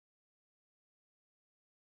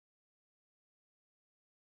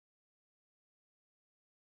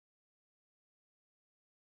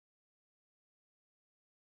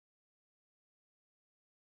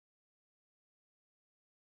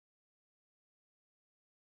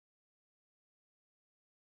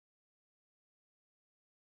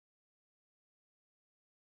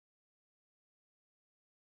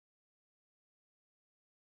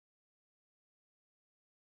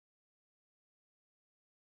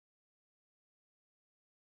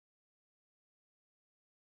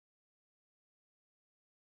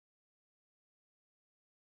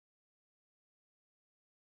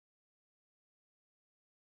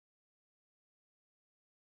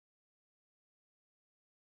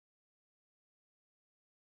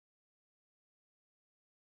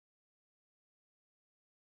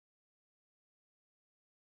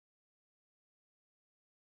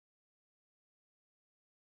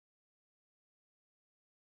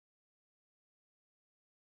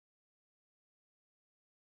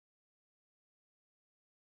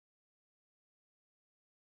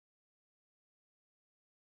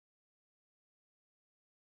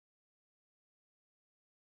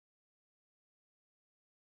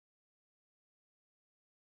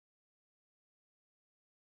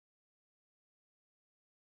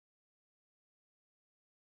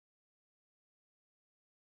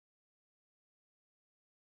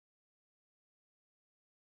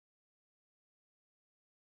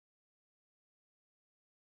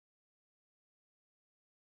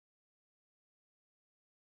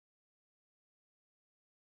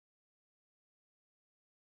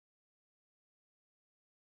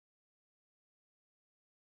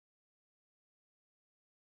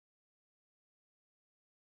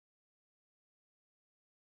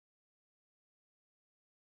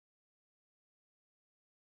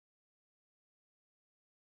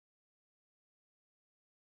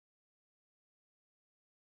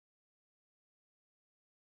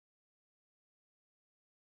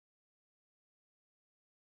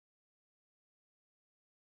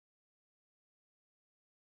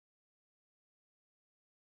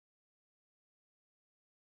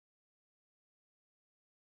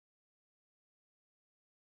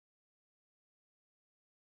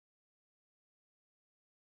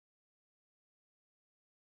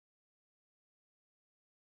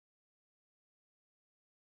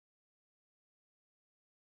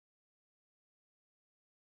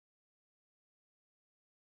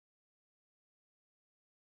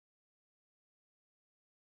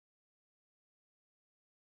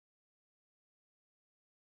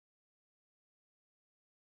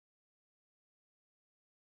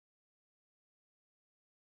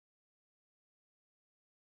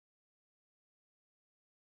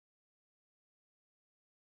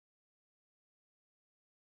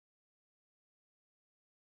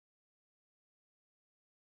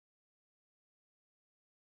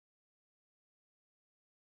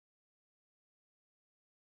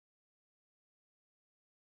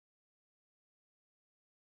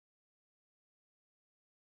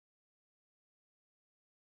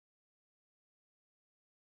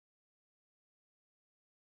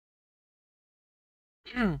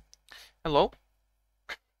Hello.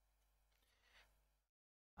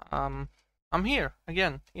 Um, I'm here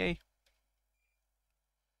again. Yay.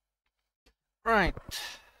 Right.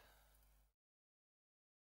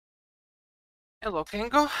 Hello,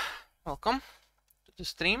 Kengo. Welcome to the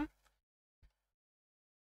stream.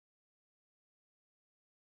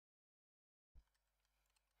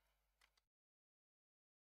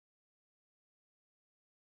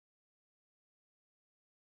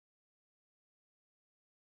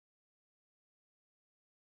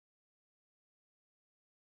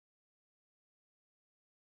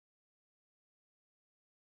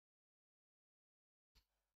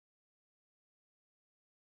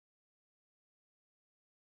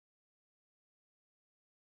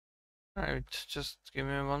 Right, just give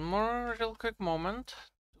me one more real quick moment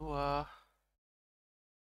to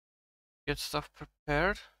get stuff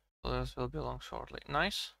prepared. So this will be along shortly.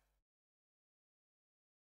 Nice.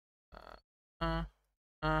 Uh,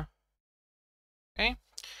 uh, okay.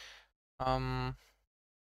 Um,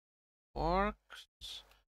 works.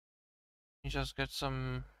 You just get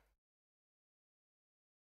some.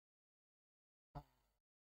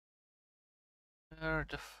 Where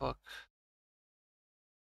the fuck?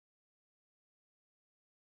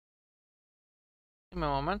 Give me a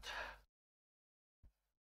moment.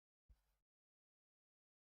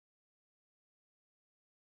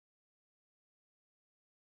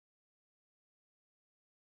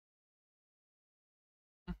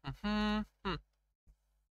 Hmm.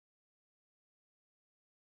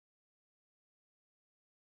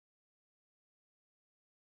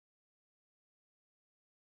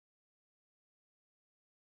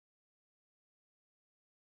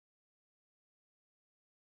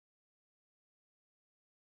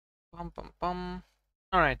 Pum pum pum.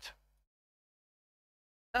 All right.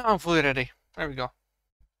 Now I'm fully ready. There we go.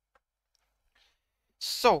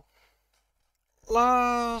 So,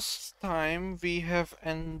 last time we have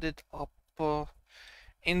ended up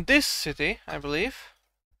in this city, I believe.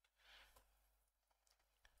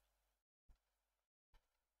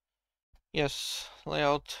 Yes,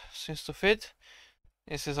 layout seems to fit.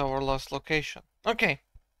 This is our last location. Okay.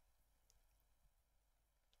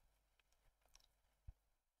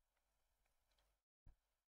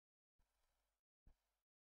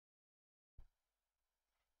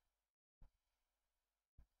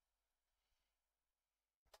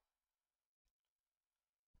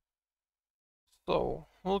 So,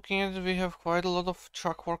 looking at it, we have quite a lot of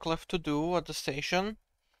truck work left to do at the station.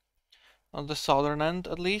 On the southern end,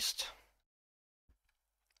 at least.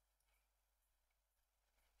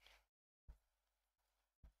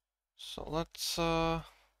 So let's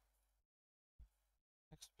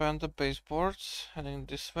expand the baseboards, heading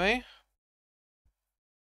this way.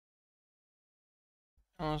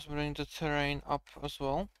 And let's bring the terrain up as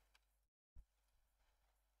well.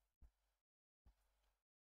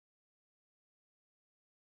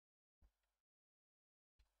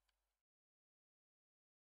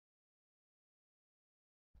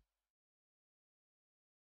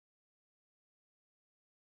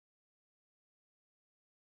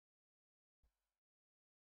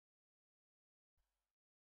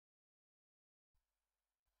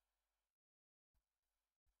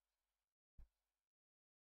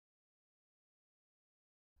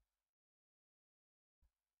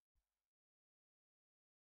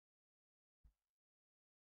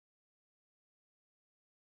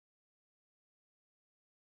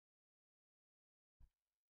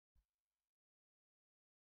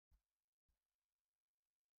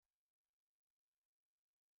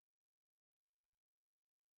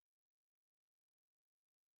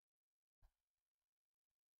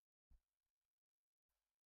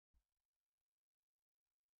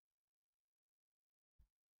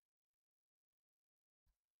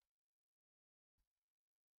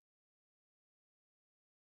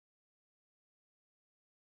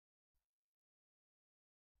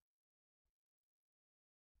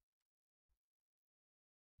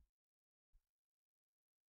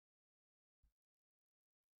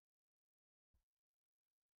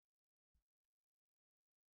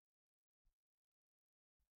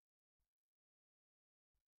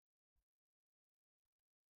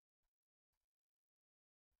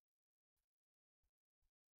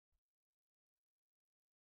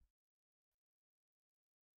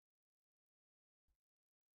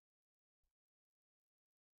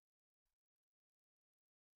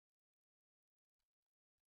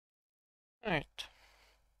 Alright.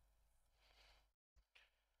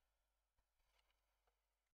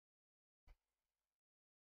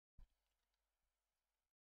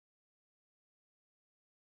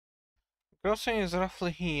 Crossing is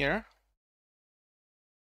roughly here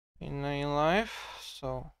in real life,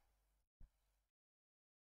 So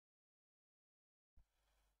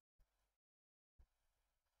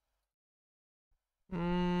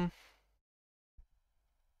mm,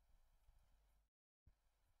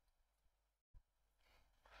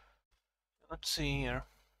 let's see here.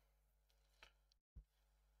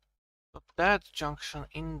 Put that junction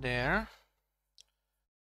in there.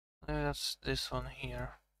 Maybe that's this one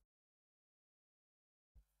here.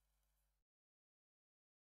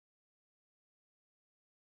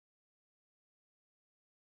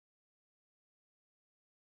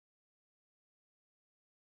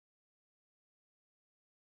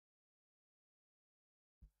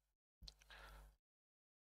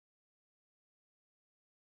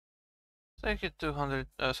 Take it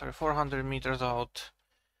 400 meters out.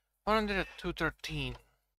 400 at 213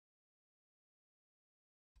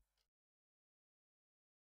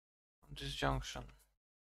 on this junction.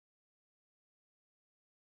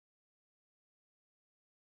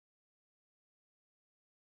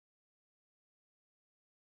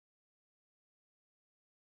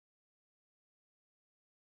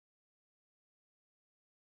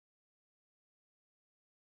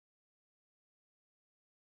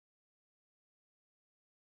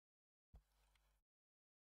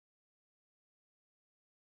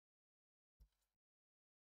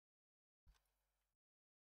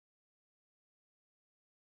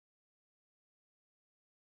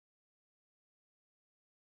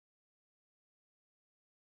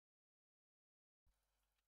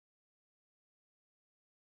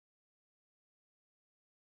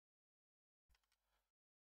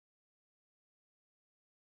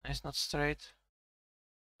 It's not straight.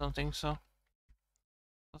 Don't think so.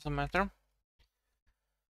 Doesn't matter.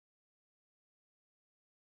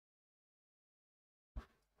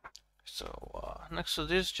 So next to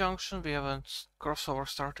this junction we have a crossover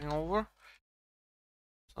starting over.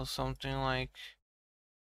 So something like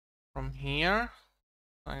from here,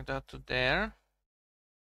 like that to there.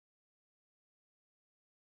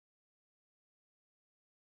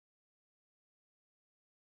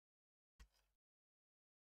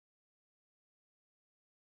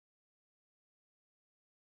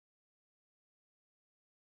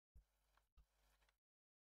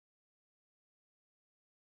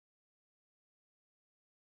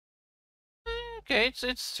 Okay,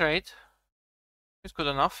 it's straight. It's good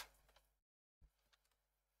enough.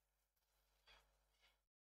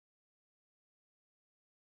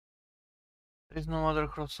 There is no other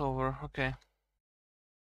crossover. Okay.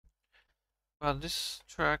 But this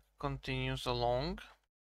track continues along.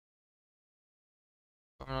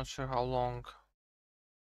 I'm not sure how long.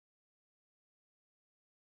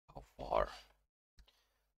 How far.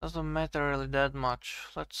 Doesn't matter really that much.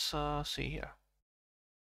 Let's see here.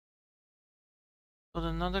 But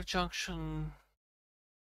another junction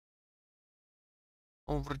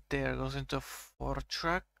over there goes into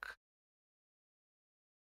 4-track.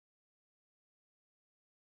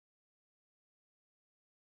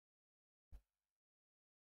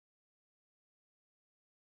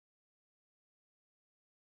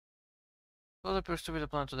 What appears to be the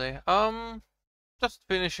plan today? Just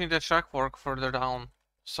finishing the track work further down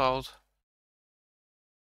south.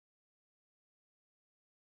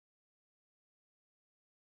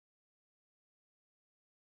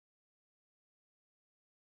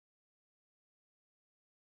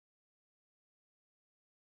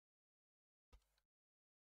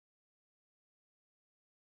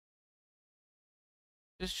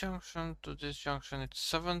 This junction to this junction, it's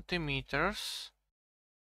 70 meters.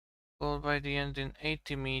 Followed by the end in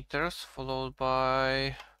 80 meters, followed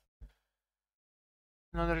by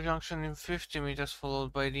another junction in 50 meters,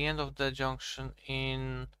 followed by the end of the junction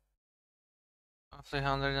in roughly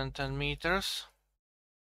 110 meters.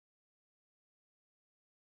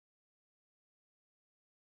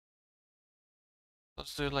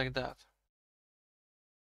 Let's do it like that.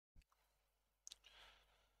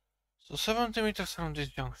 So 70 meters from this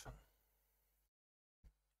junction.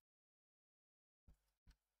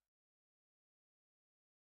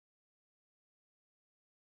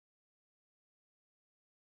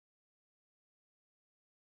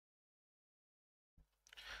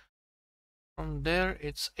 From there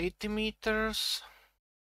it's 80 meters,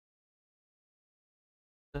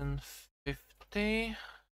 then 50,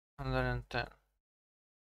 110.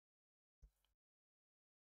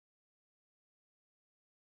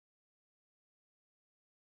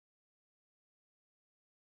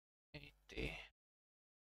 80.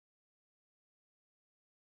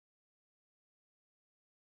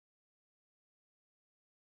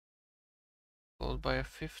 Followed by a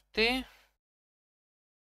 50,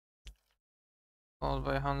 followed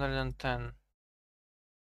by 110.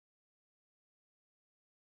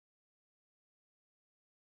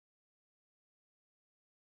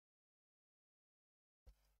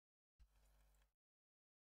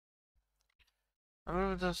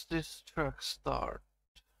 Where does this track start?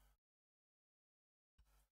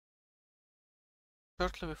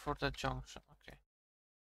 Shortly before that junction, okay.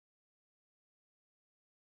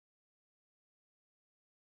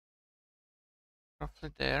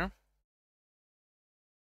 Roughly there.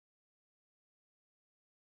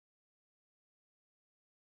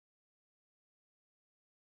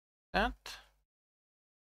 That.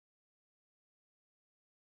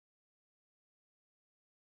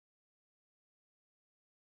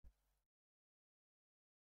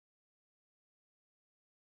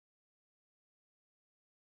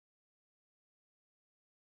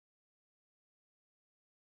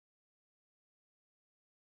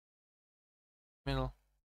 Middle.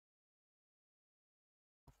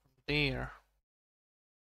 There.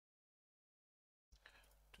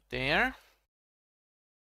 To there.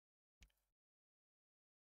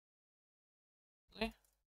 Okay.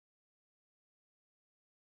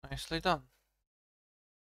 Nicely done.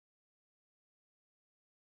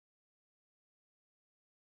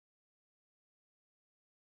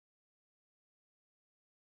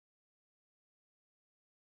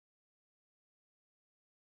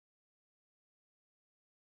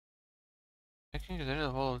 I can get rid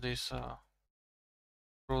of all of these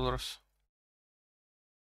rulers.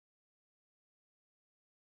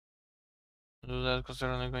 Do that because they're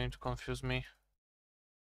only going to confuse me.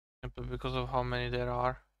 Simply because of how many there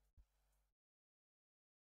are.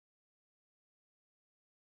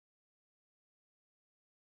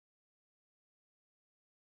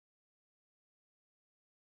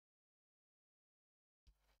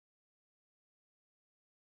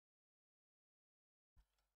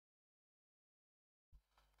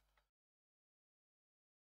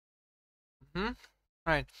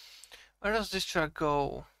 Right. Where does this track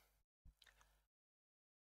go?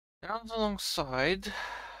 Down the long side,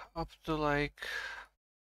 up to like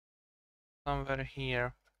somewhere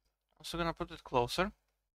here. Also gonna put it closer.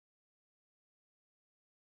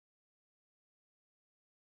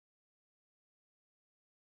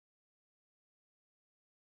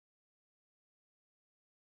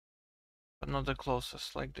 But not the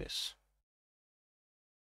closest, like this.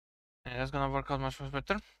 And that's gonna work out much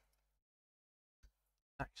better.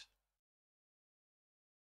 Nice.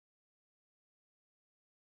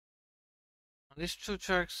 These two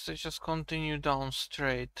tracks, they just continue down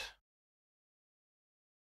straight.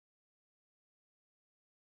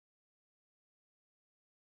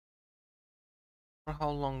 For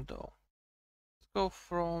how long though? Let's go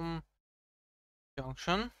from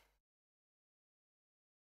junction.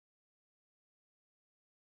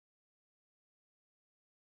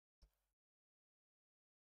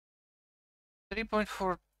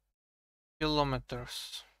 3.4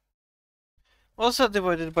 kilometers. What's that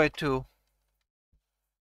divided by 2?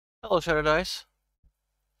 Hello, Paradise.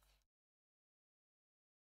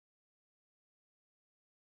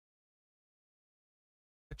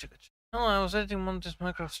 Gotcha, gotcha. Oh, I was editing Monty's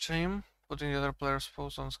Minecraft stream, putting the other player's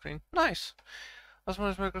post on screen. Nice! As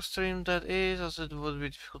Monty's Minecraft stream that is, as it would be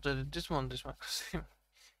difficult to edit this Monty's Minecraft stream.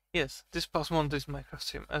 Yes, this past Monday's Minecraft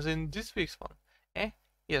stream, as in this week's one. Eh?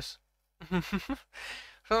 Yes. For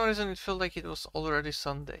some reason it felt like it was already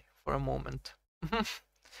Sunday, for a moment.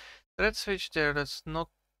 Red switch there, that's not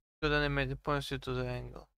good animated points due to the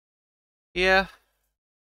angle. Yeah.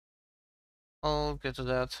 I'll get to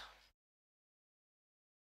that.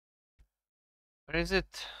 Where is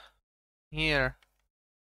it? Here.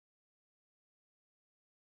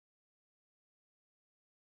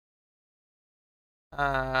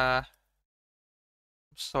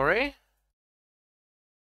 Sorry?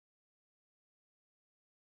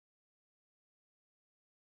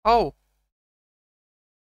 Oh!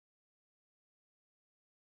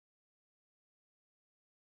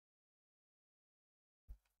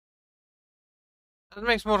 That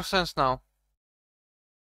makes more sense now.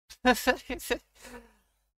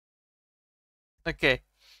 Okay.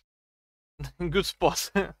 Good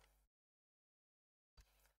spot.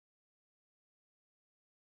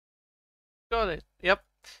 Got it. Yep.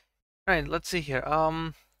 Right, let's see here.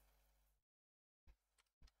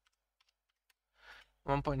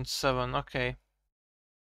 1.7, okay.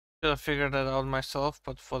 Should have figured that out myself,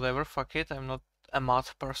 but whatever, fuck it, I'm not a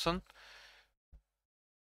math person.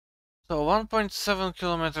 So 1.7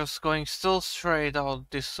 kilometers going still straight out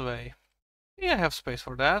this way. Yeah, I have space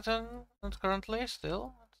for that, and currently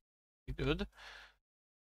still good.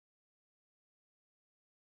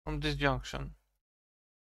 From this junction.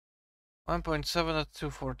 1.7 at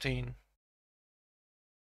 214.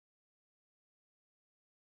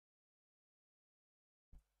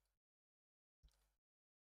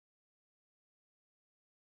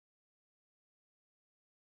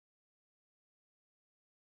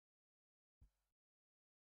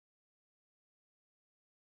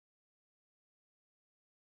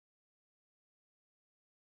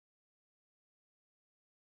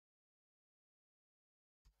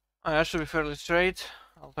 That should be fairly straight.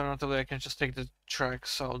 Alternatively, I can just take the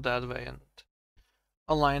tracks out that way and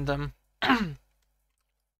align them.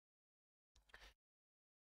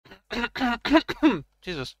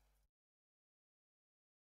 Jesus.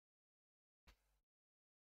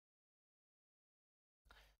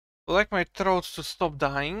 I'd like my throat to stop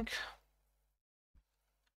dying.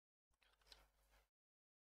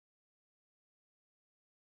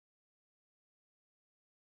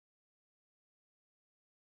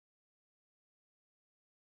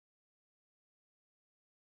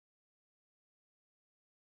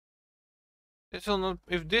 This will not,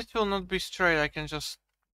 if this will not be straight, I can just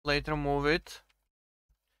later move it.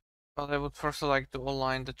 But I would first like to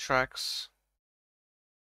align the tracks.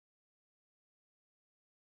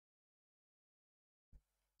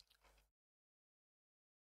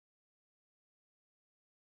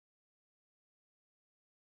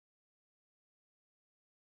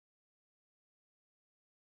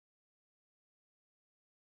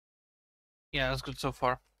 Yeah, that's good so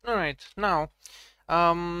far. Alright, now,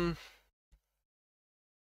 the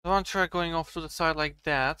one track going off to the side like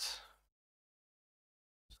that.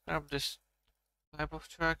 Let's grab this type of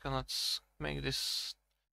track and let's make this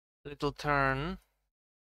little turn.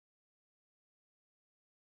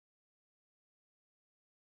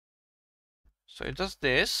 So it does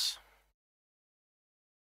this.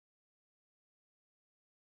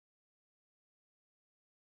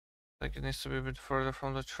 Like it needs to be a bit further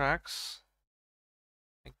from the tracks.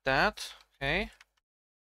 Like that. Okay.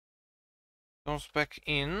 Goes back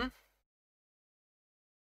in.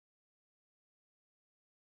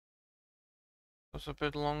 Goes a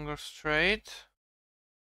bit longer straight.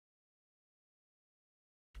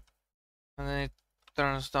 And then it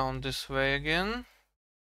turns down this way again.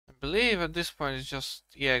 I believe at this point it's just,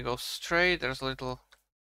 yeah, it goes straight. There's a little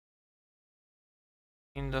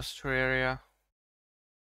industry area.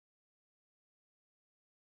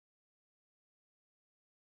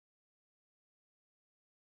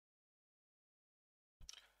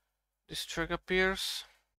 This track appears.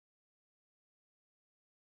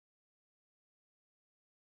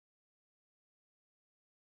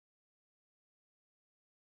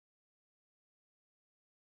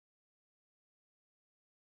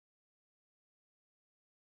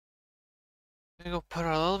 They go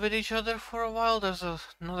parallel with each other for a while. There's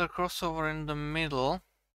another crossover in the middle.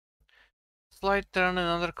 Slight turn,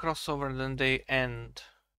 another crossover, then they end.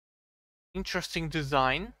 Interesting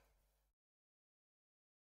design,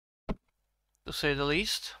 to say the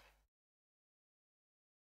least.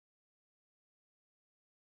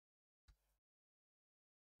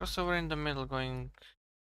 Crossover in the middle going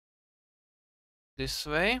this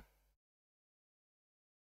way.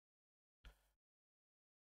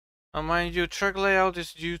 Mind you, track layout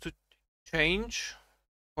is due to change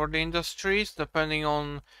for the industries depending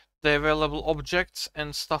on the available objects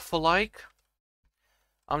and stuff alike.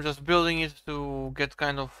 I'm just building it to get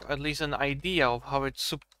kind of at least an idea of how it's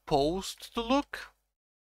supposed to look.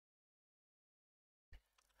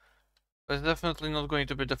 But it's definitely not going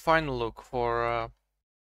to be the final look for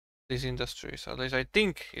these industries. At least I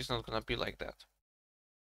think it's not gonna be like that.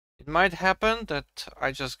 It might happen that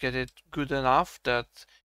I just get it good enough that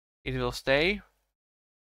it will stay,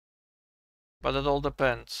 but it all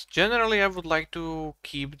depends. Generally, I would like to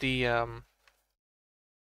keep the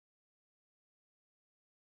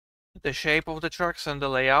shape of the tracks and the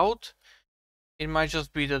layout. It might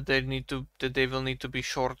just be that they will need to be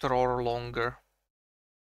shorter or longer,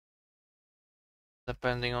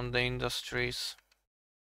 depending on the industries.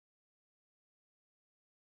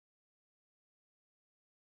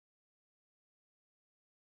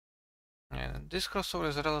 And this crossover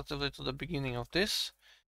is relatively to the beginning of this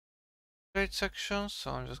straight section,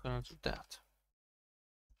 so I'm just gonna do that.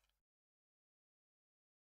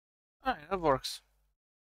 Alright, that works.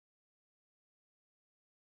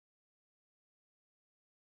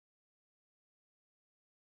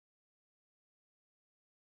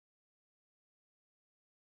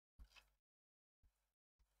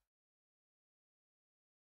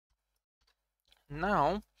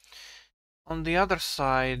 Now, on the other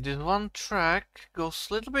side, this one track goes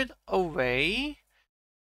a little bit away,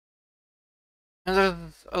 and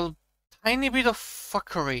there's a tiny bit of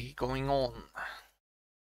fuckery going on.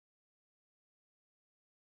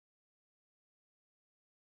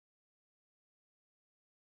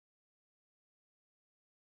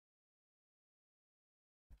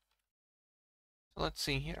 So let's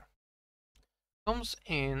see here. Comes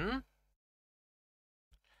in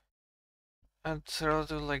at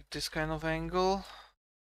relatively like this kind of angle.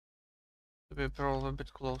 To be probably a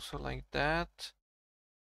bit closer like that.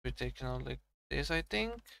 We're taking out like this, I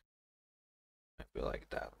think. Maybe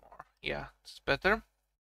like that more. Yeah, it's better.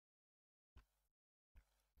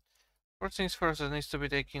 First things first, that needs to be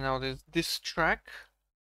taken out is this track.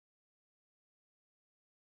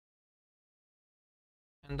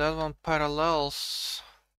 And that one parallels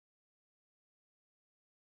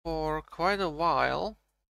for quite a while.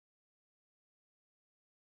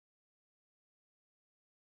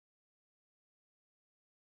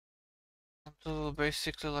 Until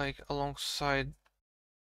basically like alongside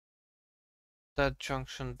that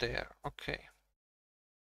junction there. Okay.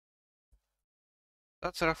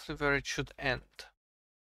 That's roughly where it should end.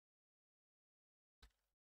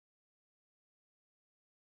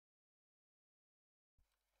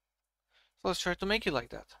 So let's try to make it like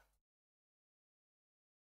that.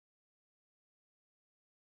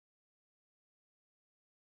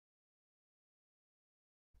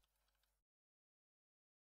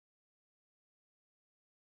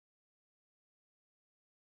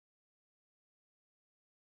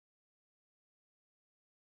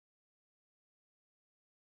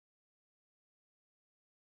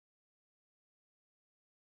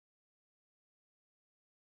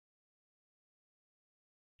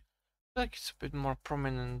 Like it's a bit more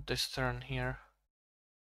prominent this turn here.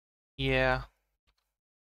 Yeah.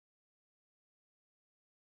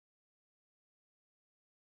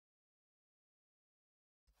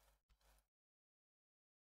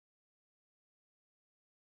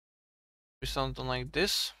 Be something like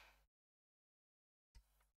this.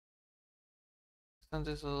 Extend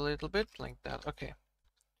this a little bit like that. Okay.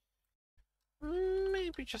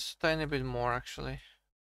 Maybe just a tiny bit more actually.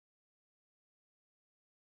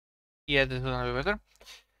 Yeah, this is gonna be better.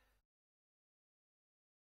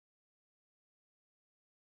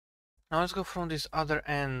 Now let's go from this other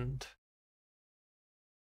end.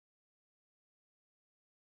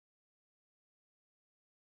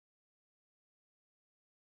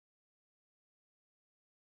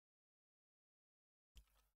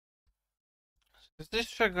 Is this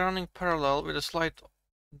track running parallel with a slight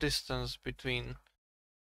distance between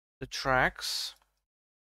the tracks?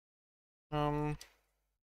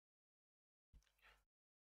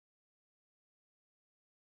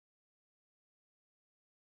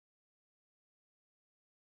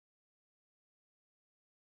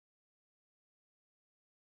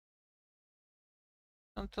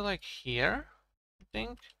 Until like here, I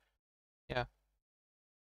think. Yeah.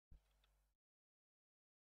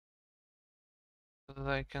 So that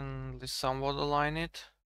I can at least somewhat align it.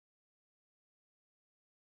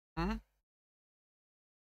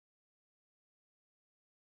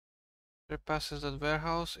 It passes that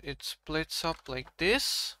warehouse, it splits up like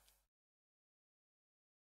this.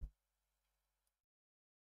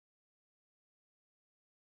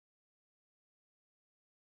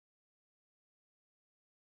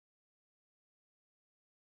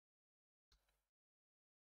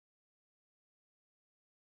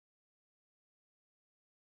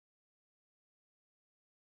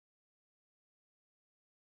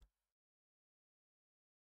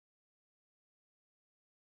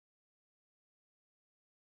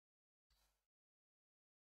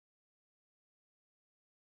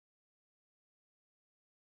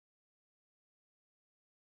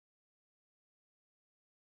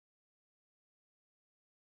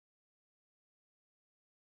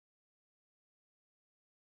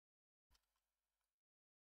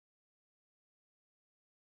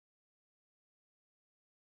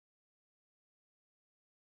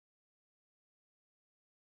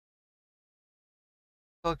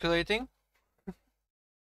 Calculating.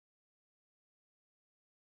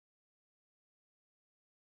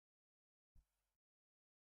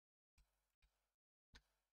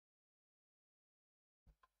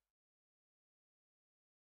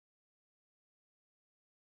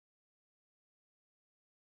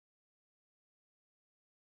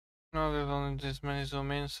 No, there's only this many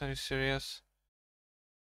zoom ins, are you serious?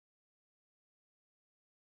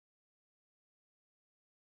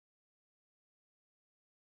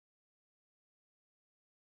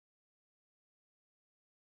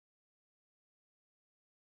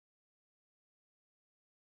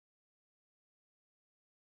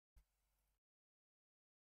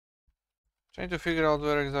 Trying to figure out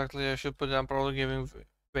where exactly I should put it. I'm probably giving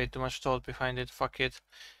way too much thought behind it. Fuck it.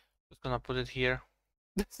 Just gonna put it here.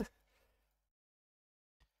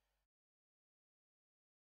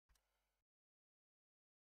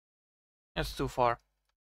 That's too far.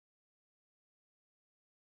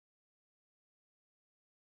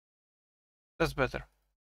 That's better.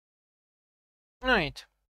 Right.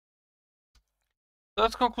 So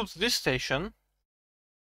that concludes this station.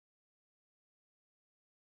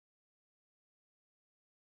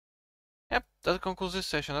 Yep, that concludes this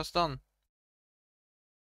station. That's done.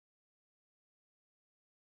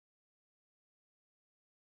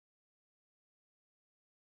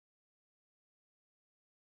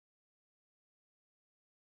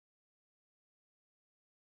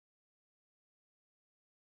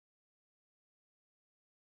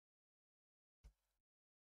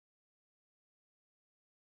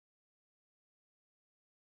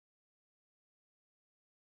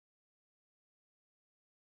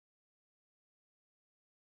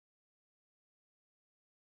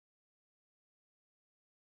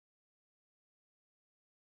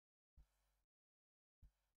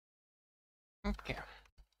 Okay,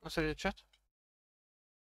 let's read the chat.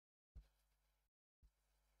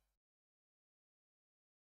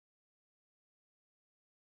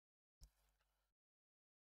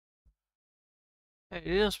 Hey,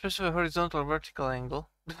 you didn't specify horizontal or vertical angle.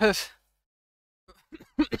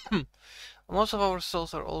 Most of our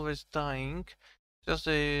cells are always dying, just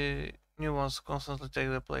the new ones constantly take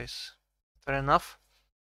their place. Fair enough.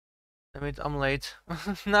 Admit I'm late.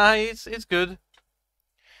 Nah, it's good.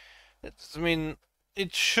 I mean,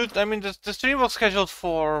 it should. I mean, the stream was scheduled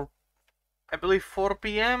for, I believe, 4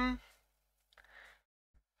 p.m.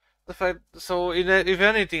 The fact, so if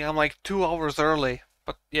anything, I'm like 2 hours early.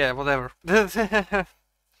 But yeah, whatever.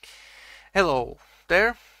 Hello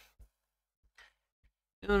there.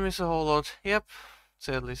 Didn't miss a whole lot. Yep,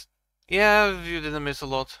 say at least. Yeah, you didn't miss a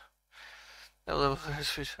lot. Let's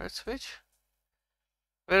switch. Let's switch.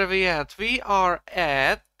 Where are we at? We are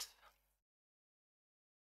at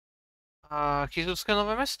Kizutsuka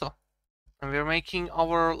Nové Mesto. And we're making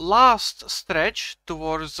our last stretch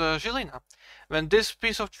towards Žilina. When this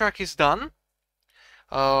piece of track is done,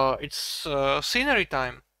 it's scenery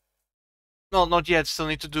time. No, not yet. Still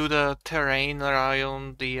need to do the terrain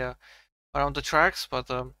around the tracks, but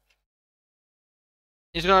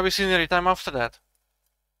it's gonna be scenery time after that.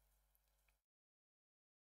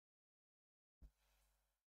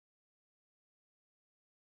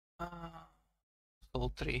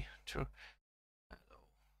 Level 3, true.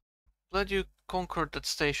 Glad you conquered that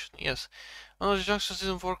station, yes. One of the junctions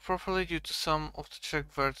didn't work properly due to some of the track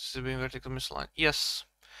vertices being vertically misaligned. Yes.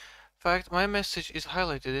 In fact, my message is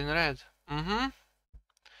highlighted in red. Mm-hmm.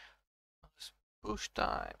 Push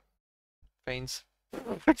time. Faints.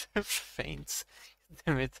 Faints.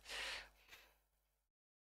 Damn it.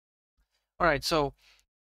 Alright, so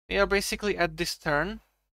we are basically at this turn.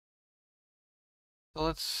 So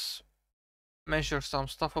let's measure some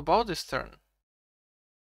stuff about this turn.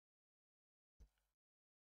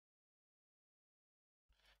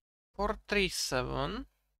 437.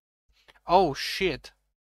 Oh shit.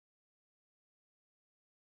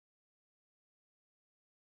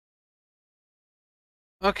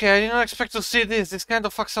 Okay, I didn't expect to see this. This kind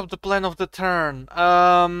of fucks up the plan of the turn.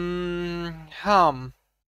 Now,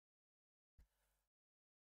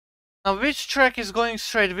 which track is going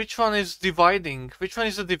straight? Which one is dividing? Which one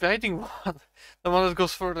is the dividing one? The one that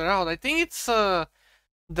goes further out. I think it's the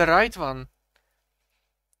right one.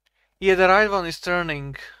 Yeah, the right one is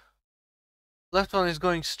turning. Left one is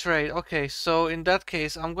going straight. Okay, so in that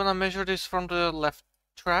case, I'm gonna measure this from the left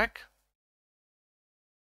track.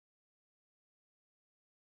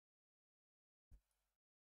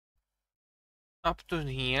 Up to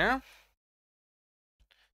here.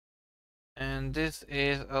 And this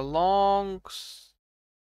is a long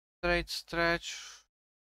straight stretch.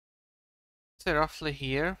 Say roughly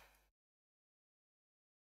here.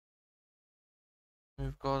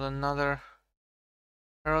 We've got another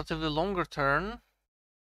relatively longer turn.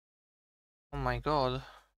 Oh my god.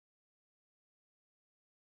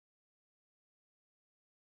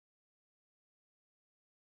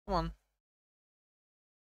 Come on.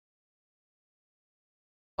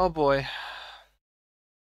 Oh boy.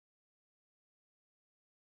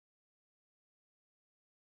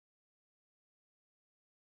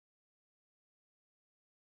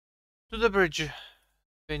 To the bridge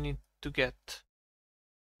we need to get.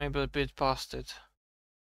 Maybe a bit past it.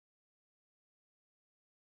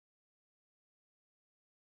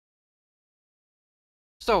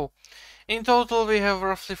 So, in total we have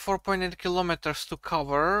roughly 4.8 kilometers to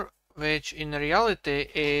cover, which in reality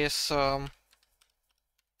is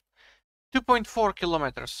 2.4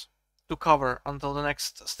 kilometers to cover until the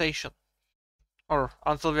next station. Or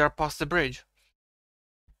until we are past the bridge.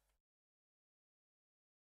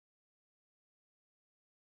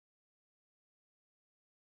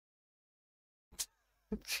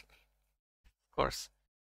 Of course.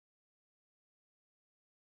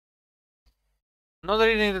 Not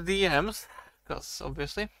reading the DMs, because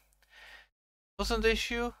obviously. Wasn't the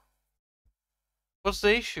issue? What's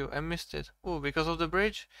the issue? I missed it. Oh, because of the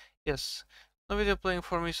bridge? Yes. No video playing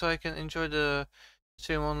for me, so I can enjoy the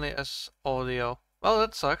stream only as audio. Well,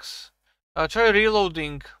 that sucks. Try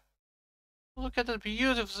reloading. Look at that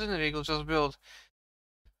beautiful scenery Eagle just built.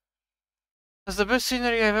 That's the best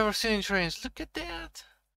scenery I've ever seen in Trainz. Look at that.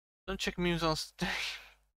 Don't check memes on stream.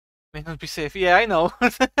 May not be safe. Yeah, I know.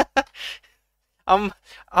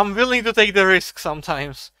 I'm willing to take the risk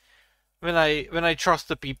sometimes when I trust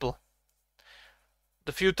the people.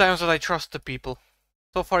 The few times that I trust the people.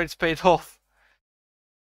 So far it's paid off.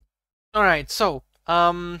 Alright, so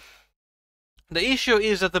the issue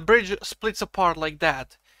is that the bridge splits apart like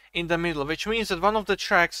that. in the middle, which means that one of the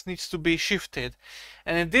tracks needs to be shifted.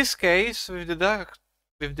 And in this case, we've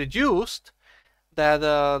deduced that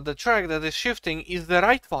the track that is shifting is the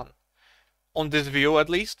right one, on this view at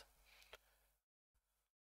least.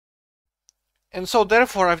 And so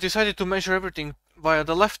therefore I've decided to measure everything via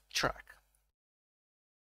the left track.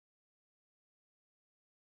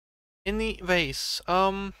 Anyways,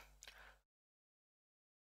 what's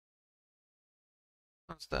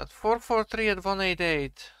that? 443 at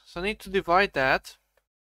 188. So I need to divide that.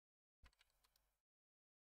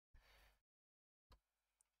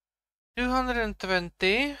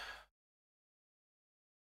 220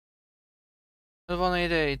 at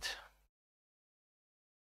 188.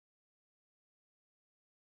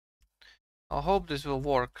 I hope this will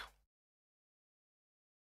work.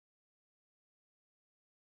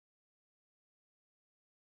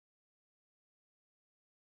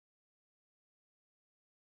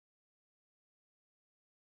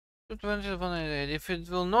 If it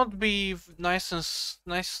will not be nice,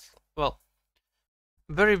 well,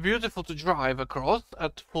 very beautiful to drive across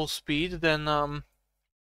at full speed, then gonna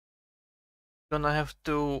have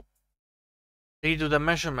to redo the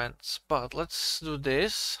measurements. But let's do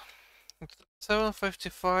this.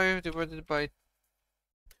 755 divided by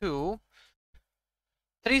 2.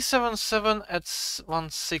 377 at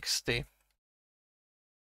 160.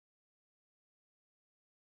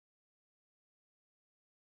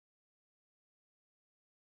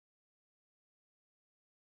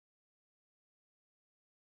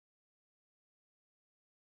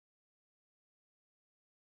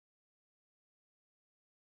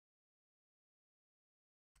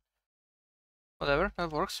 Whatever,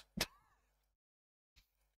 that works.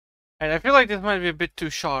 And I feel like this might be a bit too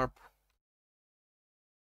sharp.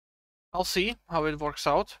 I'll see how it works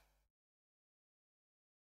out.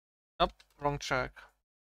 Nope, wrong track.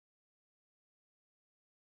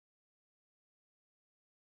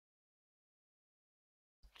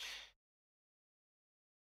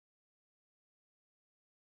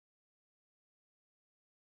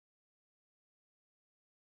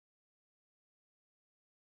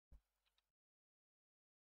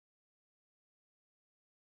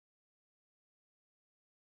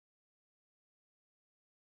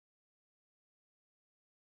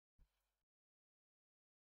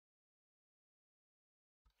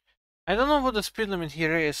 I don't know what the speed limit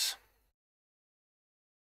here is.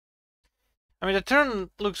 I mean, the turn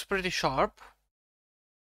looks pretty sharp.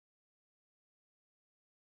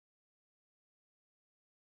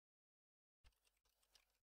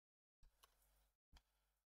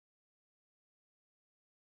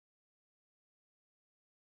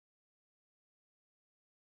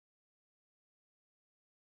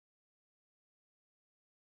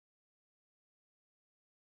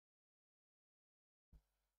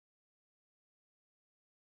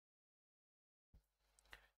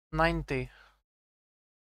 $90.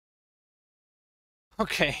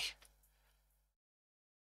 Okay.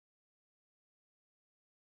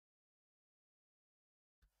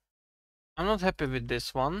 I'm not happy with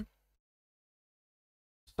this one.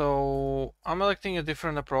 So I'm electing a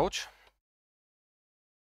different approach.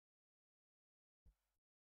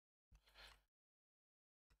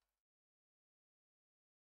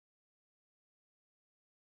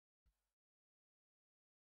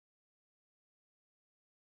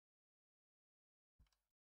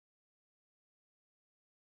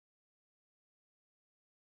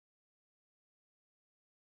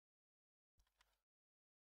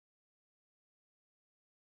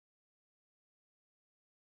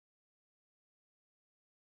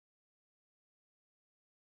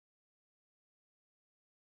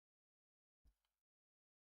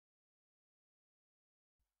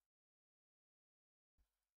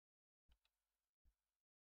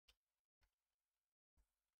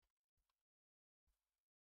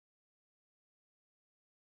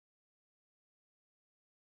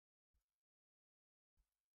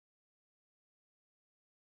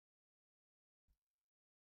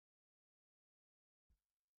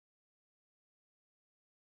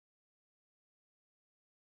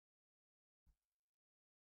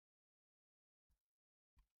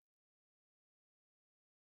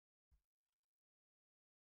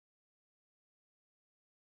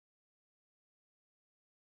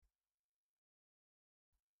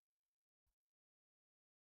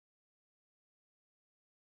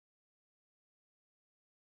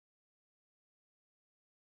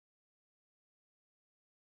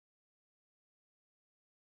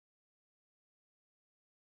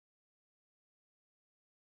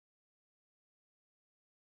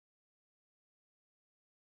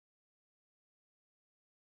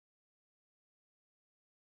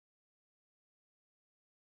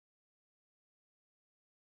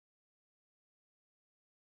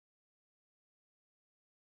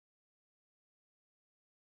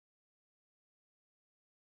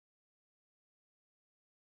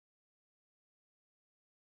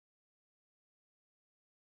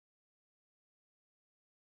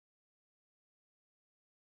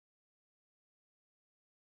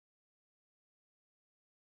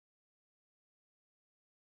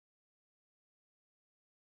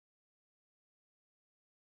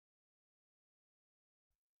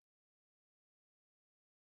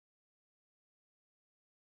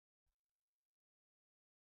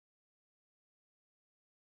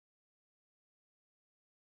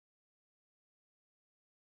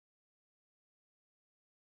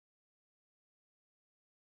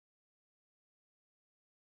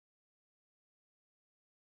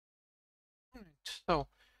 So,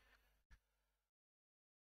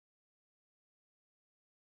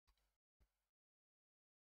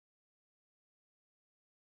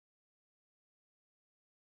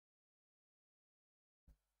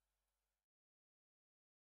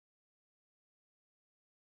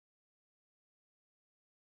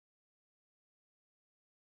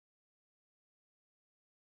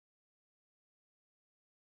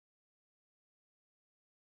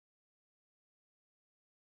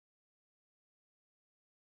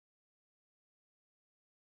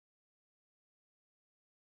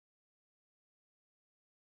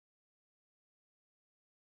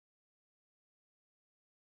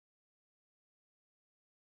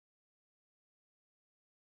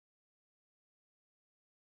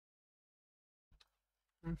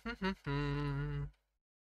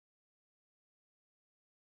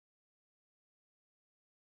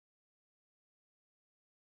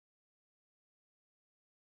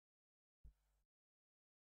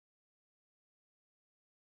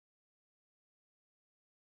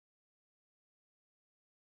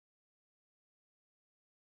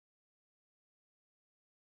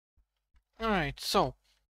 alright, so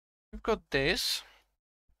we've got this.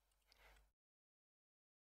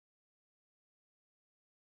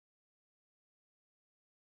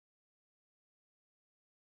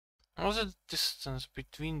 What's the distance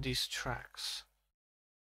between these tracks?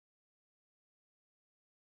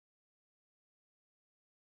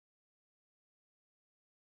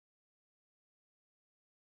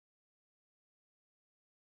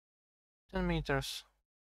 $10.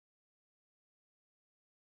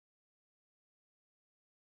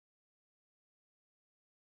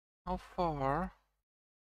 How far?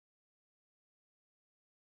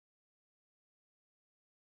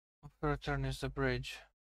 How far turn is the bridge?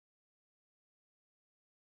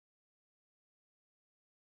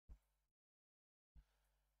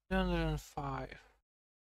 205.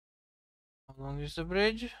 How long is the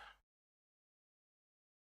bridge?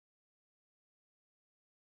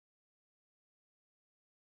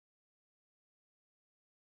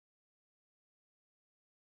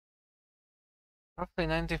 Roughly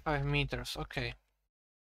 95 meters. Okay.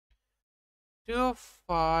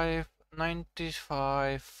 205,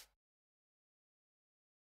 95.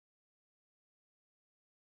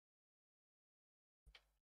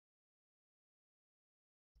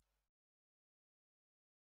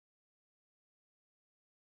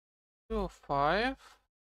 Two 5.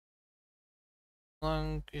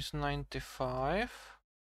 Long is 95.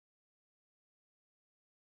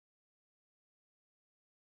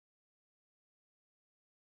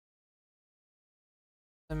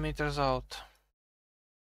 The meters out.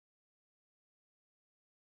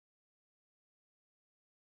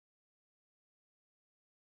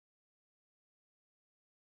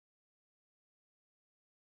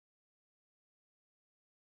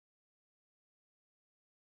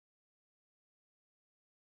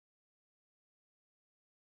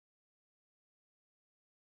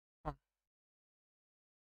 Hmm.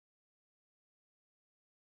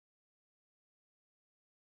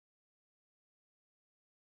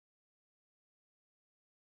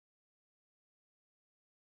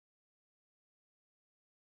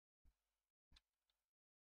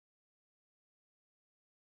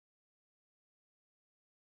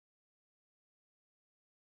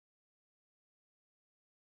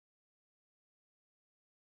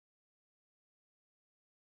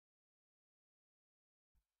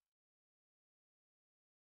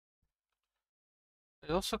 It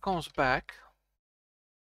also comes back.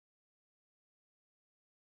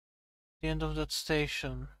 The end of that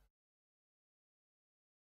station.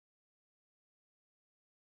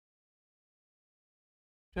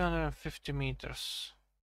 250 meters.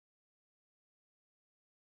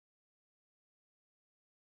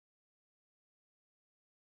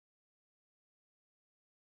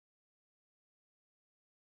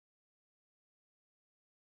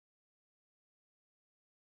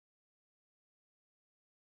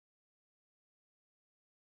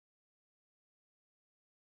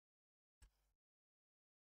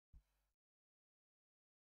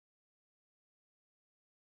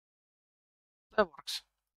 That works.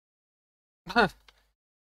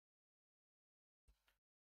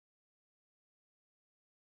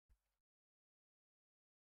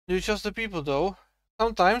 You trust the people though?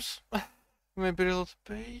 Sometimes. Maybe reload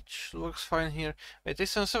the page. Looks fine here. Wait,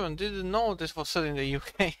 877 didn't know this was set in the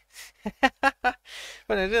UK.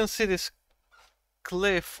 When I didn't see this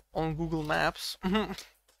cliff on Google Maps.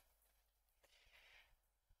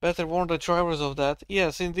 Better warn the drivers of that.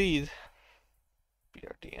 Yes, indeed.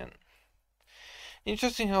 BRDN.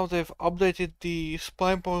 Interesting how they've updated the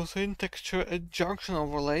spline polythene texture and junction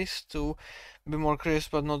overlays to be more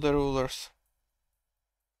crisp, but not the rulers.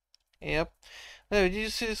 Yep. Hey, did you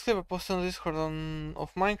see this clip I posted on Discord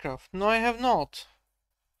of Minecraft? No, I have not.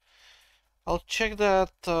 I'll check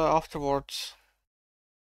that afterwards.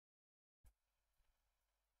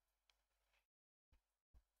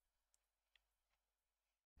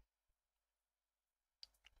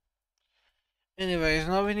 Anyways,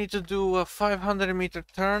 now we need to do a 500-meter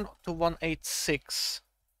turn to 186.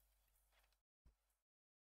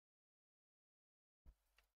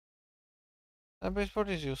 That baseboard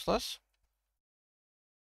is useless.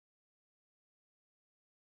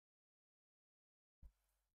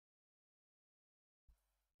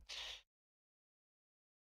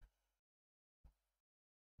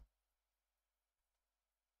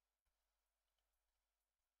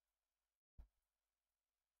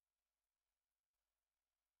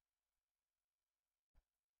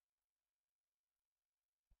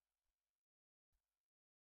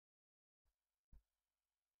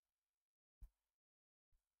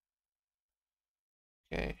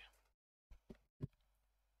 Okay.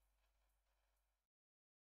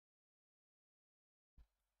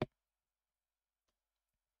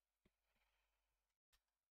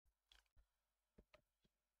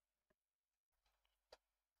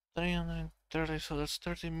 $330, so that's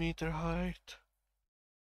 30-meter height.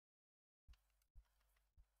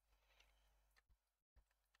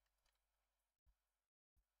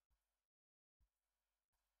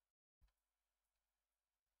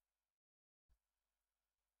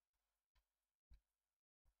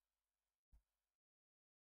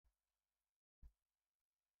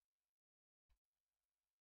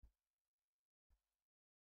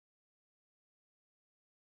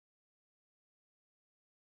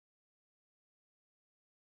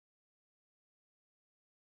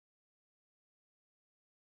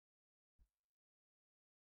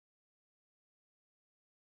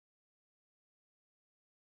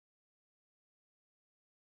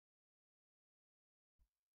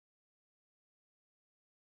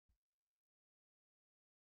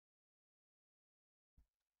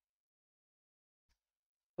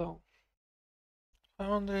 So,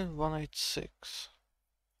 500, 186.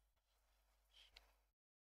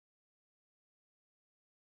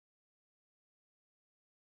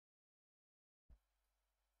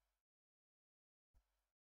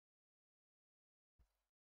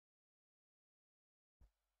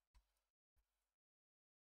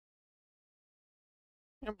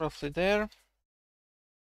 Yeah, roughly there.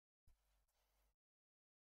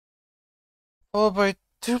 Followed by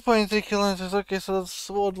 2.3 kilometers. Okay, so that's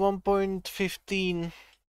what, 1.15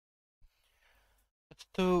 at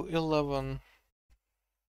 211.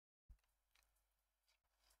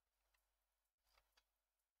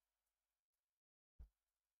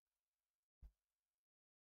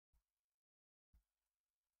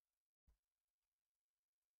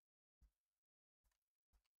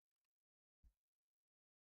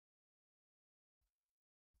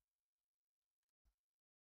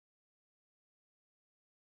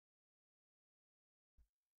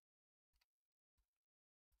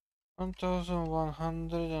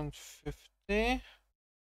 $1,150.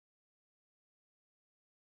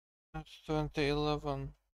 That's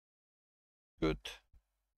 2011. Good.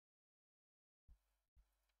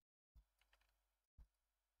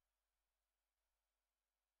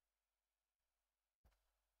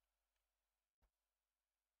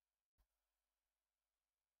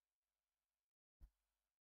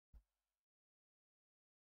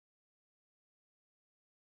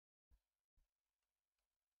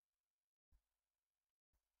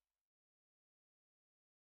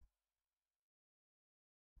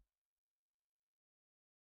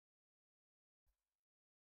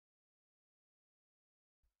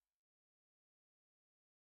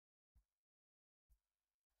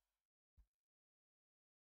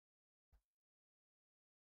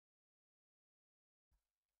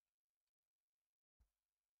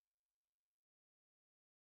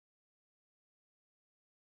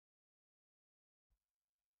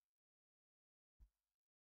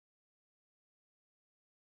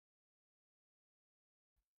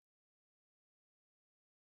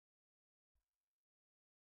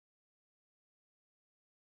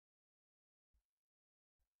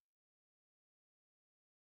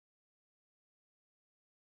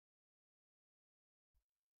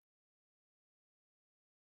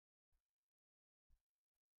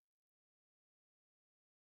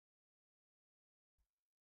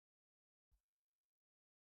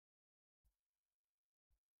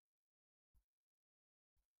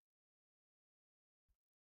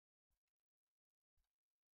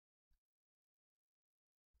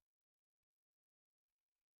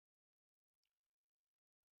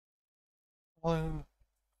 rolling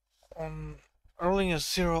on rolling a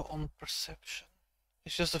 0 on perception.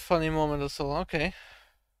 It's just a funny moment, that's all. Okay.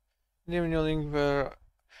 Leave me a link where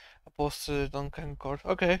I posted it on Concord.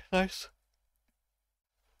 Okay, nice.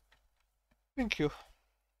 Thank you.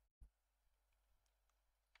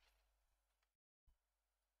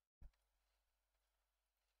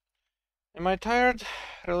 Am I tired?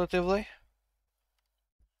 Relatively?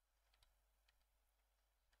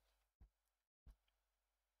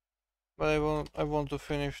 But I want to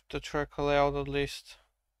finish the track layout at least.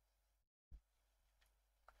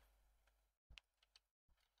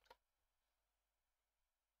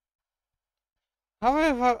 How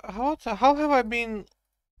have I been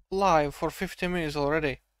live for 50 minutes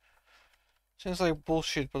already? Seems like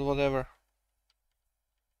bullshit, but whatever.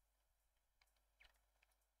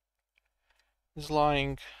 He's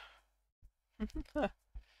lying.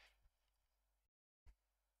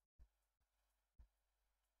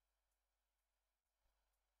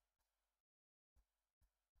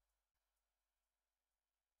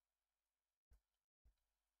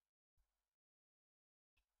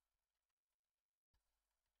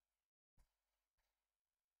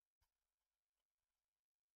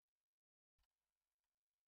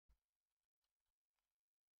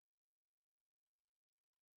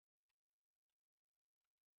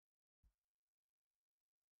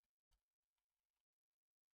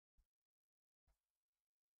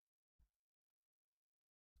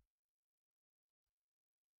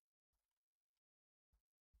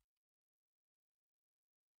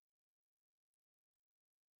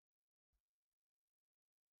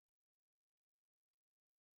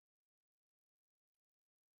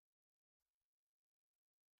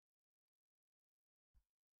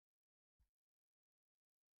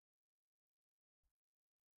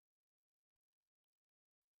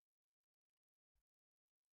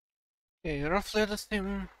 Okay, roughly the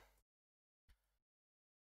same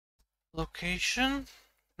location.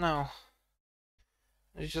 Now,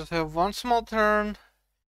 we just have one small turn,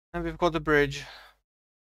 and we've got the bridge.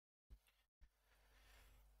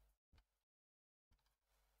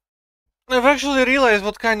 I've actually realized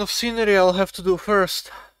what kind of scenery I'll have to do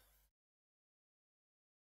first.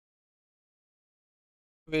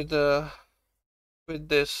 With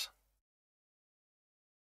this.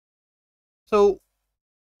 So,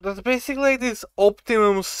 that's basically this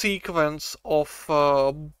optimum sequence of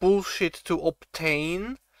bullshit to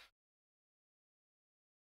obtain,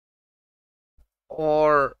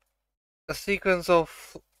 or a sequence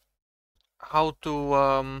of how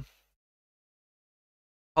to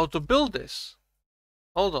build this.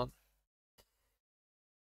 Hold on.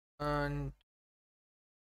 And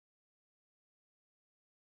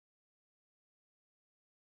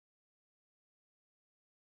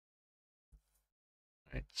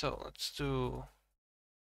right, so let's do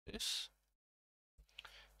this.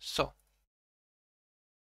 So,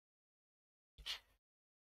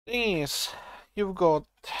 thing is, you've got.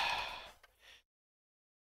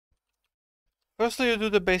 Firstly, you do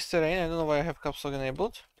the base terrain. I don't know why I have caps lock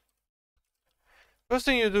enabled. First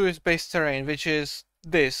thing you do is base terrain, which is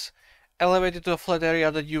this. Elevate it to a flat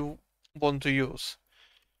area that you want to use.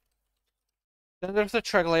 Then there's the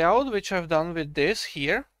track layout, which I've done with this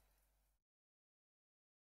here.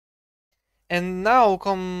 And now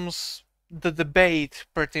comes the debate,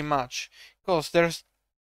 pretty much. Because there's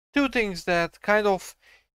two things that kind of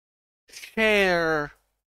share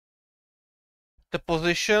the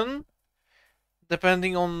position,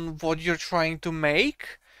 depending on what you're trying to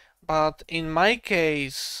make. But in my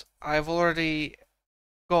case, I've already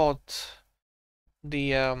got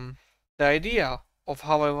the idea of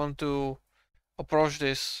how I want to approach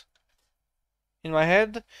this in my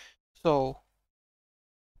head. So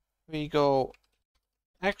we go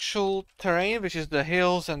actual terrain, which is the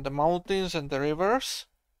hills and the mountains and the rivers,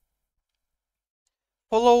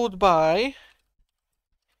 followed by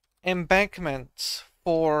embankments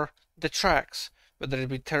for the tracks, whether it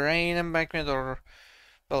be terrain embankment or,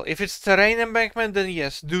 well, if it's terrain embankment, then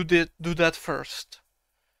yes, do that first.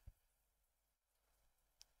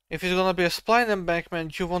 If it's gonna be a spline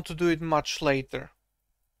embankment, you want to do it much later,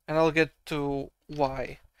 and I'll get to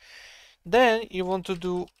why. Then you want to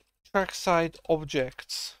do trackside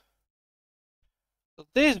objects. So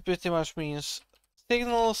this pretty much means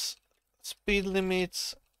signals, speed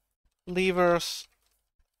limits, levers,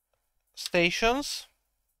 stations,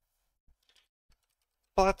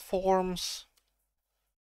 platforms,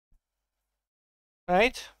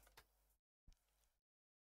 right?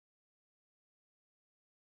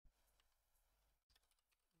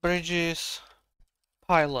 Bridges,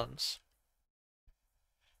 pylons.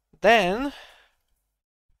 Then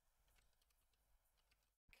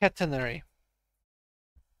catenary.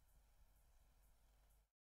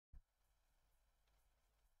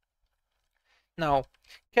 Now,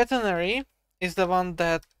 catenary is the one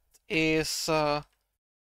that is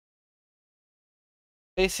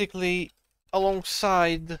basically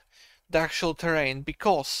alongside the actual terrain,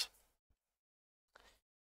 because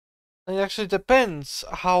it actually depends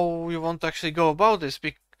how you want to actually go about this.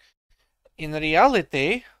 In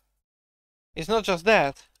reality, it's not just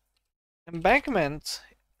that. Embankments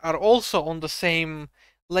are also on the same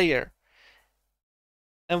layer.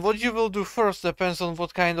 And what you will do first depends on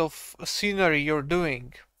what kind of scenery you're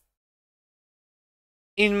doing.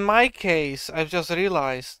 In my case, I've just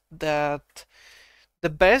realized that the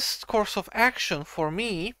best course of action for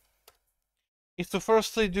me is to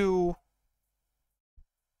firstly do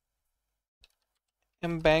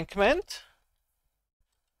embankment,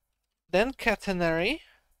 then catenary,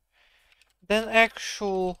 then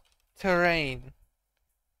actual terrain.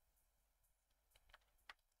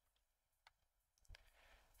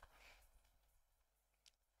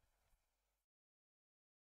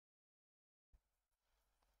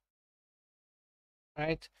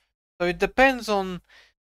 Right? So it depends on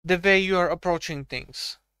the way you are approaching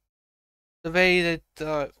things. The way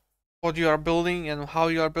that what you are building and how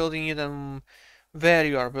you are building it and where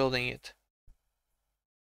you are building it.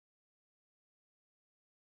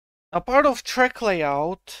 A part of track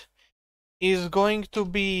layout is going to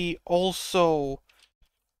be also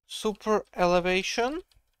super elevation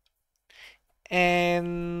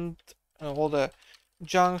and all the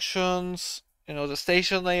junctions, the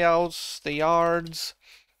station layouts, the yards,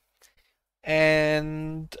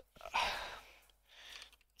 and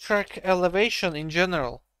track elevation in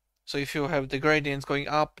general. So if you have the gradients going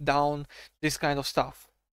up, down, this kind of stuff,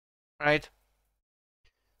 right?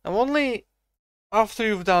 Now only after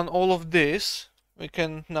you've done all of this, we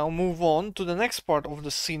can now move on to the next part of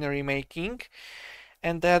the scenery making,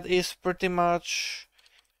 and that is pretty much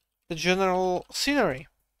the general scenery.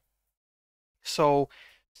 So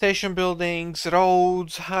station buildings,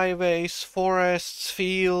 roads, highways, forests,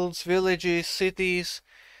 fields, villages, cities,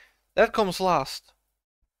 that comes last.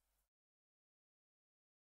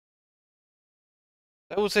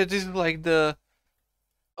 I would say this is like the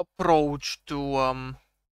approach to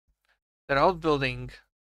the route building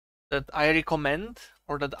that I recommend,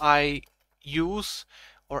 or that I use,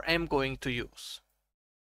 or am going to use.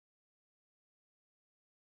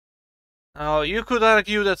 Now, you could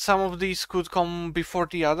argue that some of these could come before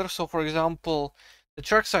the others. So, for example, the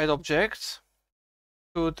trackside objects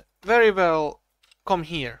could very well come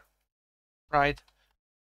here, right?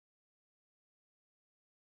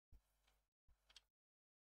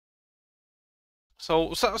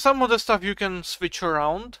 So some of the stuff you can switch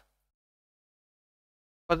around,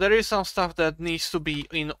 but there is some stuff that needs to be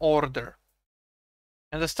in order.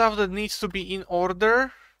 And the stuff that needs to be in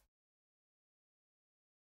order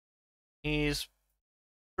is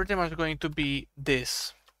pretty much going to be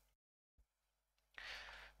this.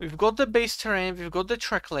 We've got the base terrain, we've got the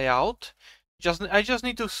track layout. I just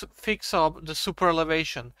need to fix up the super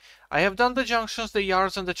elevation. I have done the junctions, the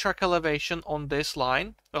yards, and the track elevation on this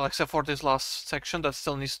line. Well, except for this last section that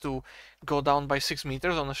still needs to go down by 6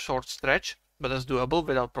 meters on a short stretch, but that's doable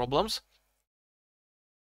without problems.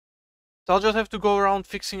 So I'll just have to go around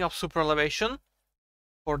fixing up super elevation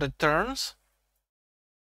for the turns.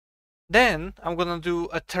 Then I'm gonna do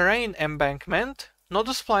a terrain embankment, not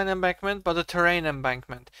a spline embankment, but a terrain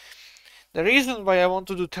embankment. The reason why I want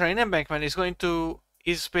to do terrain embankment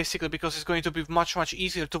is basically because it's going to be much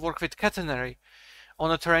easier to work with catenary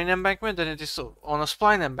on a terrain embankment than it is on a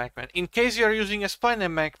spline embankment. In case you are using a spline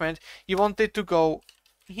embankment, you want it to go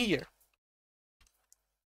here.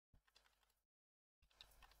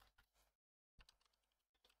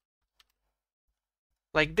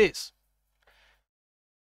 Like this.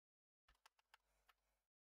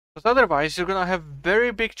 Because otherwise you're gonna have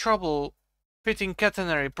very big trouble fitting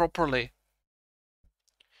catenary properly,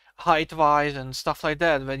 height-wise and stuff like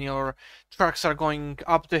that, when your tracks are going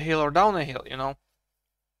up the hill or down the hill,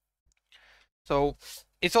 So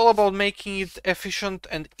it's all about making it efficient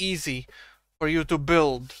and easy for you to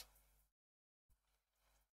build.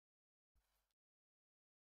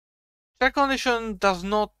 Track condition does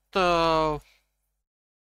not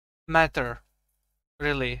matter,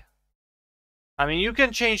 really. I mean, you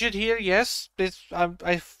can change it here, yes.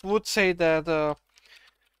 I would say that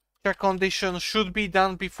track condition should be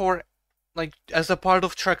done before, like, as a part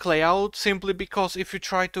of track layout, simply because if you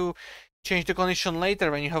try to change the condition later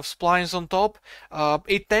when you have splines on top,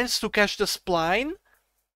 it tends to catch the spline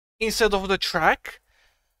instead of the track.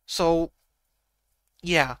 So,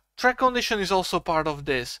 yeah, track condition is also part of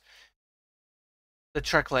this, the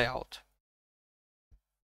track layout.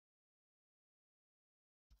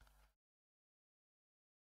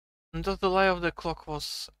 And thus the lie of the clock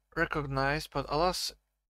was recognized, but alas,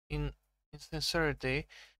 in insincerity,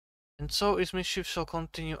 and so its mischief shall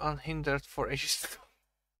continue unhindered for ages to come.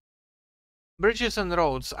 Bridges and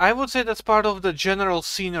roads. I would say that's part of the general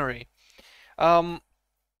scenery. At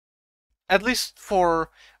least for,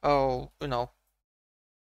 you know,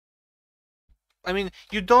 I mean,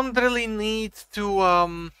 you don't really need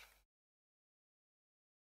to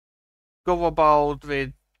go about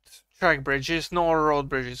with track bridges nor road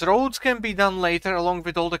bridges. Roads can be done later along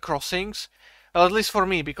with all the crossings, at least for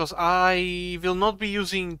me, because I will not be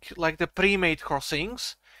using like the pre-made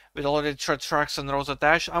crossings with all the tracks and roads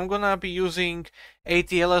attached. I'm gonna be using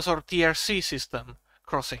ATLS or TRC system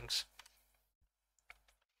crossings.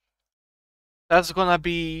 That's gonna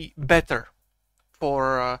be better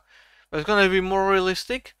for, it's gonna be more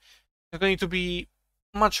realistic. It's going to be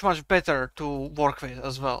much better to work with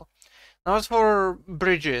as well. Now as for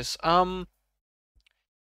bridges,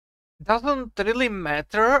 doesn't really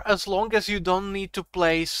matter as long as you don't need to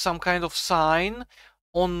place some kind of sign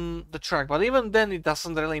on the track. But even then it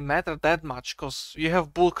doesn't really matter that much because you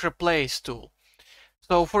have bulk replace tool.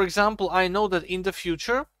 So for example, I know that in the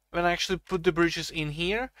future, when I actually put the bridges in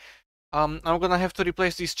here, I'm gonna have to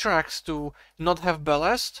replace these tracks to not have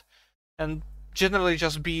ballast and generally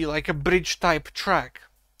just be like a bridge type track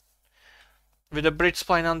with a bridge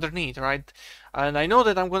spline underneath, right? And I know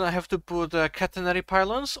that I'm gonna have to put catenary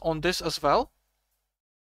pylons on this as well.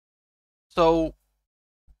 So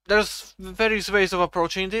there's various ways of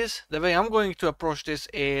approaching this. The way I'm going to approach this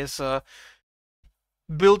is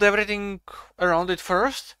build everything around it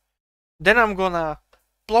first. Then I'm gonna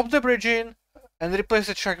plop the bridge in and replace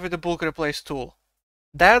the track with the bulk replace tool.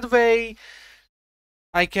 That way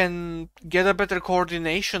I can get a better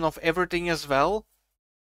coordination of everything as well.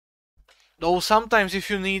 Though sometimes if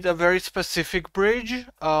you need a very specific bridge,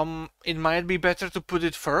 it might be better to put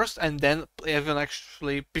it first and then even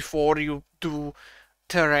actually before you do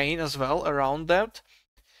terrain as well around that.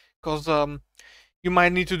 Because you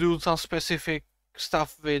might need to do some specific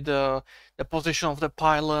stuff with the position of the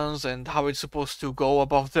pylons and how it's supposed to go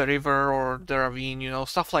above the river or the ravine, you know,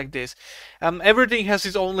 stuff like this. Everything has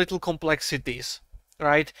its own little complexities,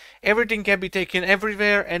 right? Everything can be taken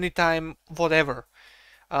everywhere, anytime, whatever.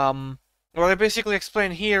 What I basically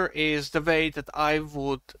explain here is the way that I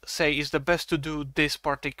would say is the best to do this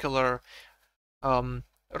particular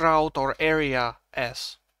route or area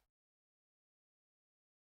as.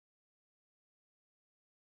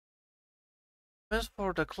 As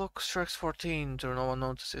for the clock strikes 14, no one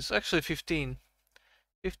notices. Actually 15.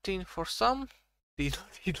 15 for some. They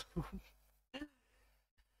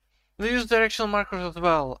use directional markers as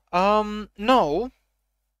well. No.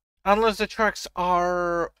 Unless the tracks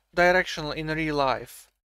are directional in real life.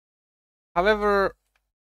 However,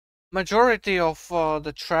 majority of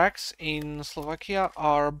the tracks in Slovakia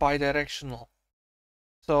are bidirectional.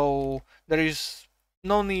 So there is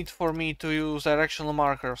no need for me to use directional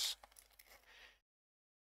markers.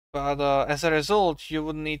 But as a result, you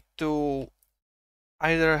would need to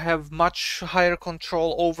either have much higher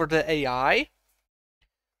control over the AI,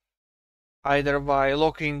 either by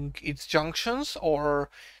locking its junctions or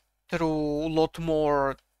through a lot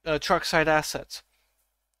more trackside assets.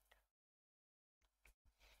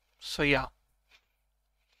 So yeah.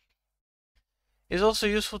 It's also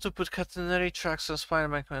useful to put catenary tracks and spine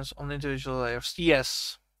mechanisms on individual layers.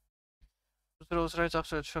 Yes. Put rows right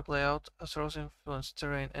after the track layout as rows influence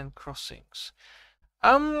terrain and crossings.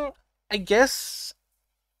 I guess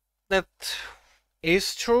that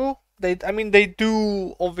is true. I mean, they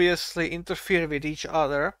do obviously interfere with each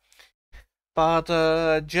other, but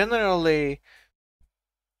generally,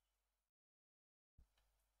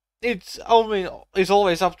 it's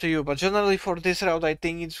always up to you. But generally, for this route, I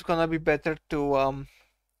think it's gonna be better to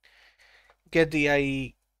get the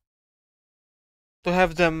IE to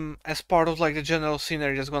have them as part of like the general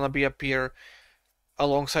scenery that's gonna be appear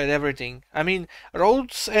alongside everything. I mean,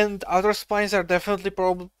 roads and other spines are definitely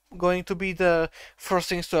going to be the first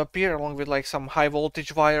things to appear, along with like some high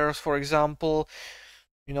voltage wires, for example.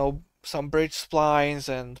 You know, some bridge splines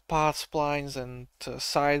and path splines and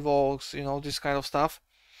sidewalks. You know, this kind of stuff.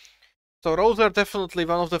 So roads are definitely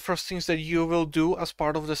one of the first things that you will do as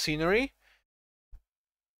part of the scenery.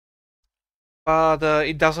 But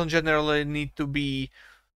it doesn't generally need to be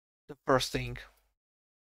the first thing.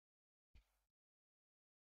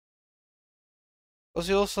 Because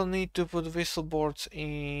you also need to put whistle boards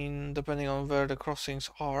in depending on where the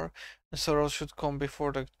crossings are, and so roads should come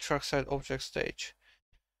before the trackside object stage.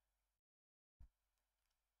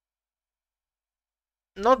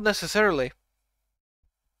 Not necessarily.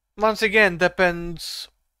 Once again, depends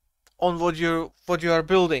on what you are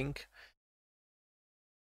building.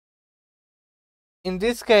 in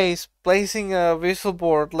this case, placing a whistle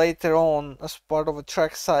board later on as part of a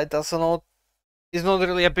track site is not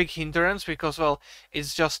really a big hindrance because, well,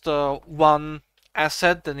 it's just one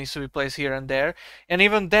asset that needs to be placed here and there, and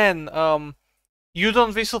even then, you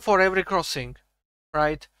don't whistle for every crossing,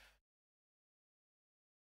 right?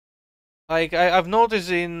 Like I've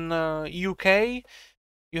noticed in UK,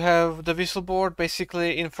 you have the whistle board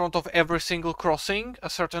basically in front of every single crossing, a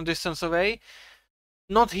certain distance away.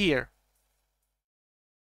 Not here.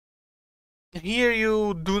 Here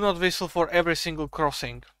you do not whistle for every single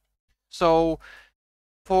crossing. So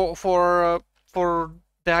for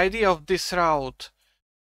the idea of this route,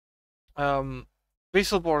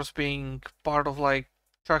 whistle boards being part of like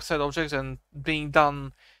trackside objects and being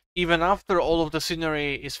done even after all of the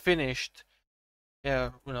scenery is finished, yeah,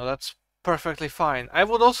 that's perfectly fine. I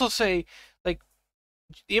would also say, like,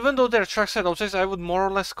 even though they're trackside objects, I would more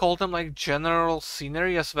or less call them like general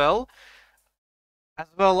scenery as well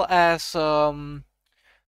as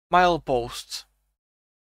mileposts.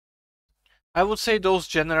 I would say those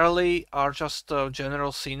generally are just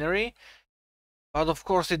general scenery, but of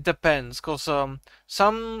course it depends, because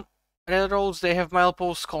some railroads, they have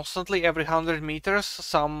mileposts constantly every 100 meters,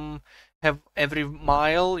 some have every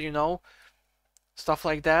mile, stuff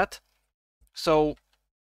like that. So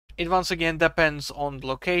it once again depends on the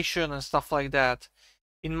location and stuff like that.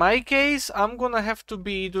 In my case, I'm gonna have to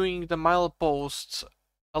be doing the mileposts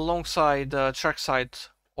alongside trackside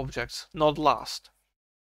objects, not last.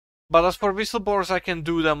 But as for whistlebores, I can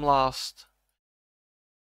do them last.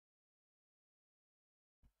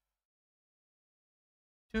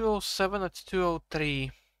 207 at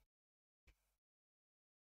 203.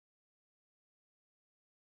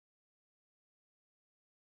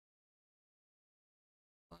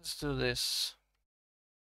 Let's do this.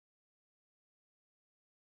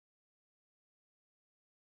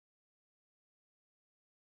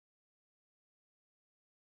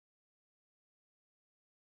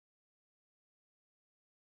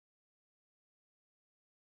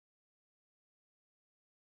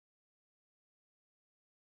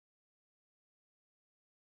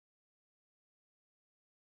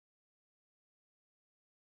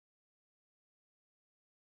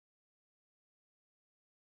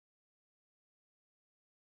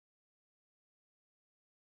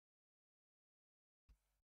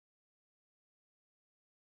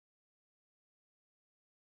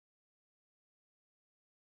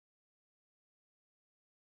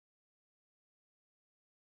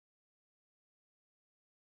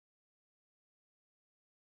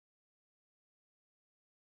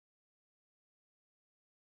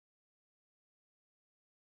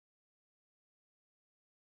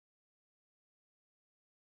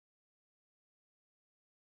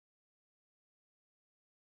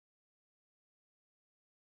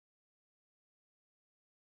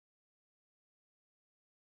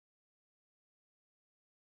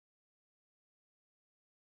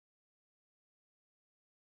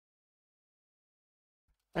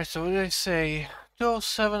 Alright, so what did I say?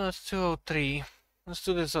 207 at 203. Let's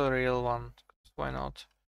do this other real one. Why not?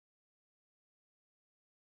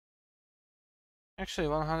 Actually,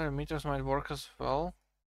 100 meters might work as well.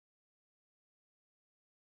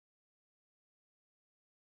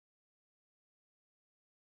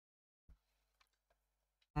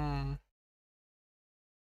 Hmm.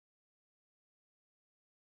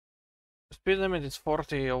 The speed limit is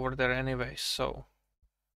 40 over there anyways, so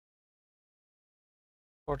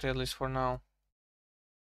 40 at least for now.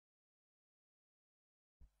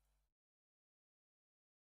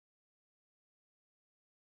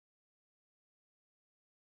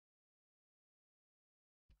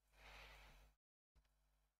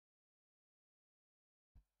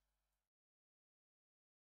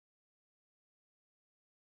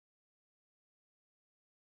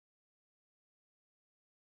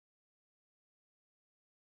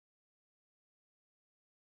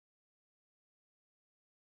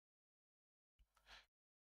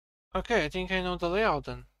 Okay, I think I know the layout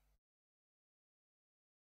then.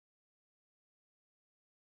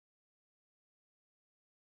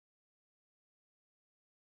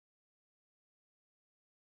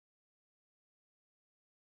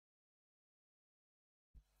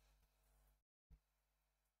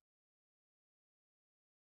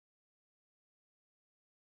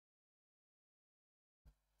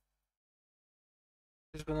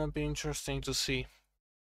 It's gonna be interesting to see.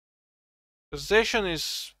 The station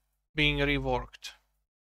is being reworked.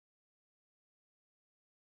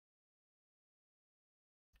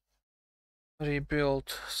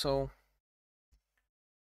 Rebuilt, so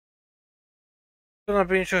it's gonna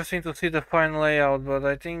be interesting to see the final layout, but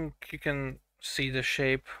I think you can see the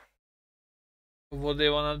shape. what they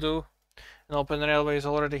want to do. And Open Railways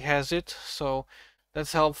already has it, so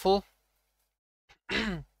that's helpful.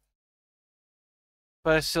 But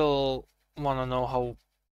I still want to know how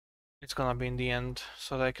it's gonna be in the end,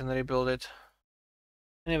 so that I can rebuild it.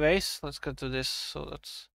 Anyways, let's get to this. So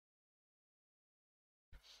that's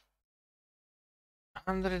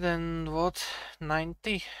 100 and what?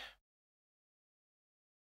 90?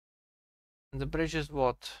 And the bridge is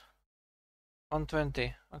what?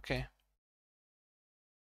 120. Okay.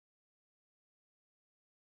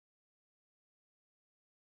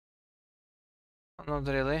 Not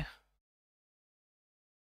really.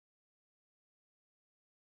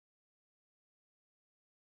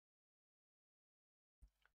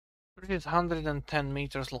 Bridge is 110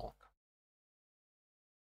 meters long.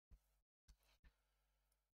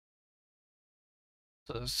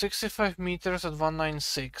 So 65 meters at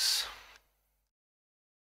 196.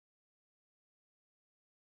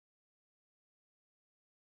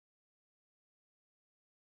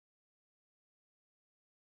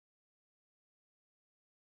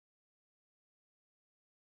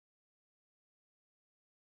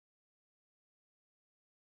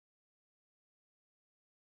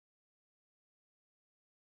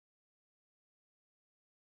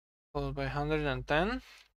 Followed by 110.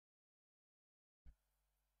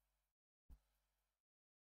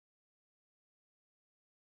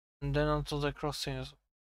 And then until the crossing is.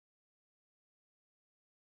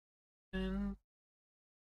 And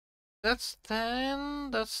that's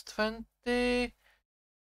 10, that's 20,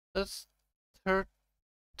 that's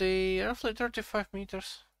 30, roughly 35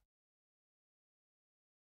 meters.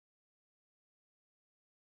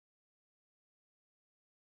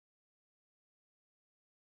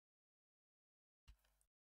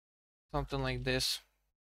 Something like this.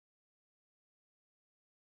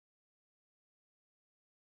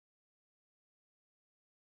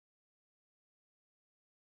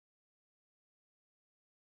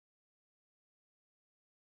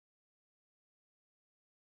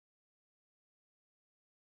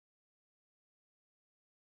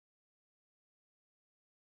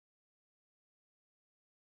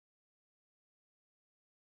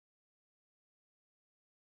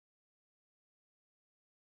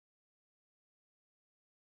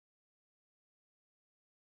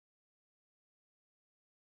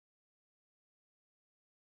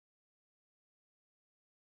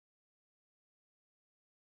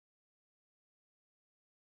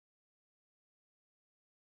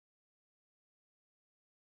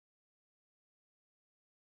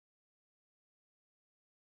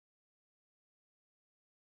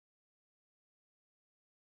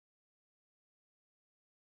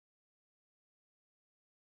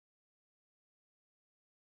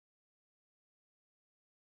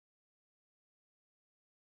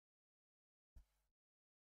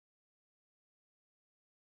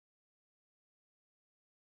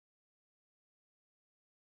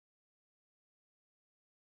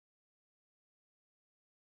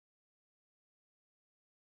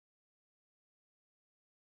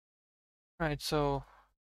 Right, so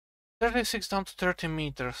 36 down to 30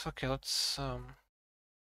 meters. Okay, let's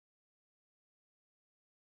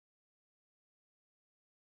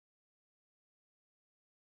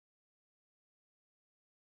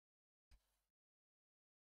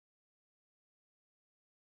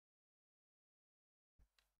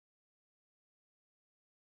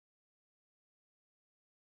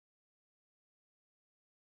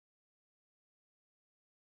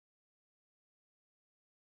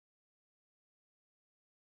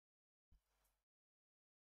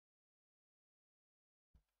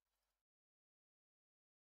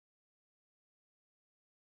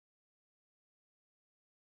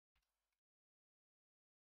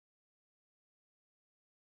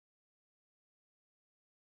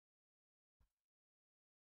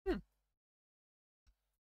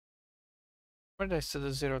where did I set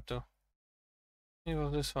the 0 to? It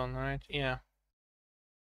was this one, right? Yeah.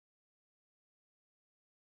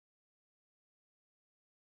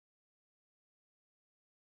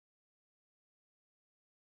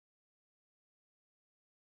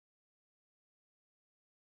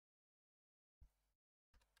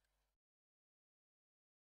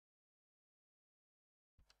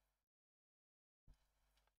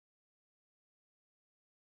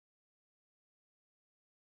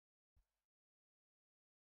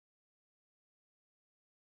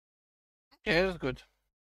 Okay, that's good.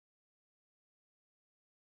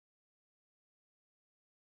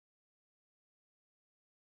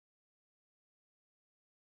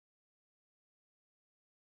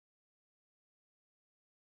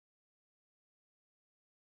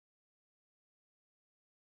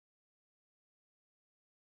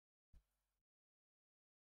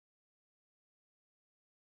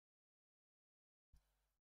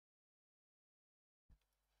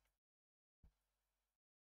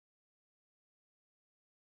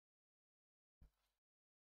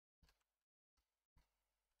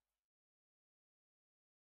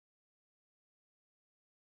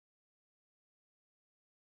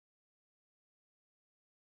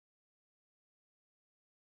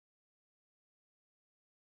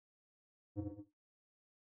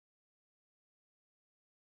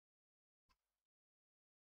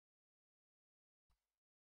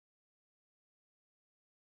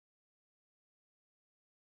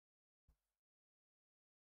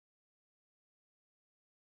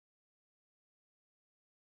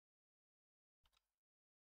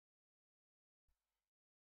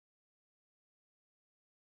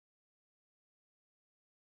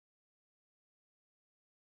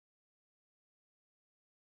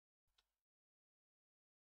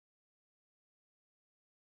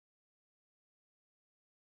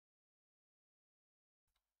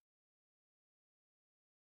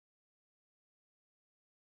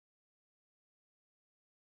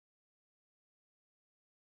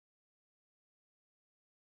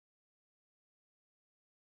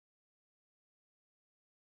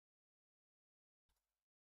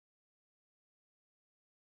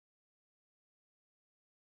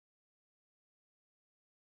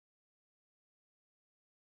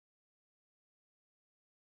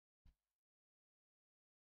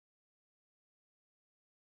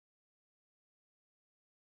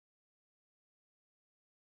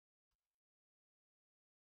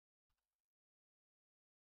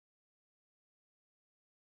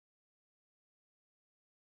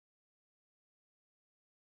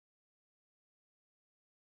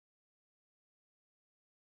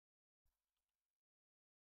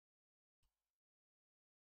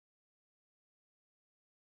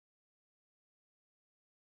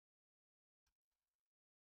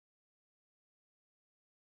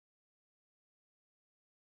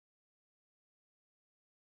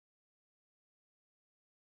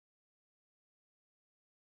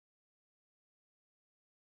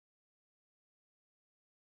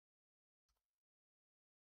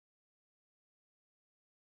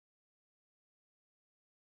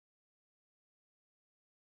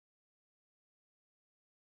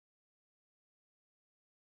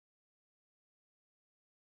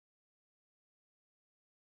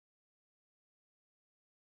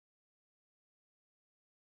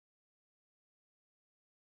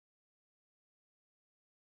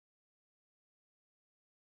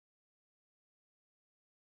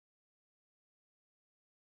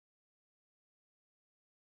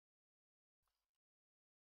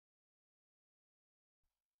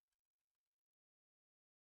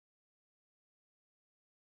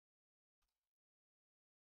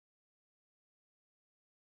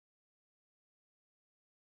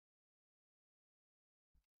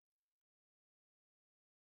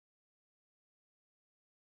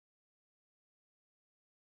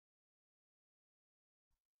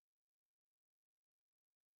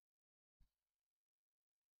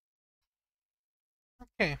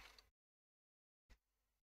 Okay.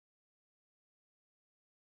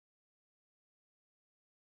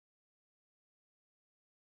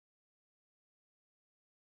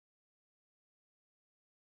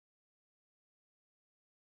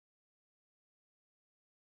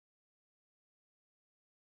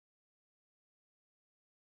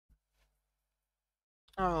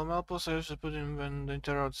 Oh, well, Malpos I usually put in when the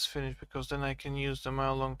interroute is finished because then I can use the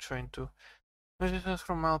mile-long train to distance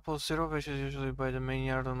from Malpos 0, which is usually by the main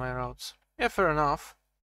yard on my routes. Yeah, fair enough.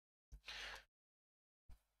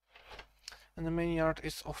 And the main yard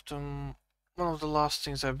is often one of the last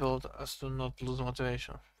things I build as to not lose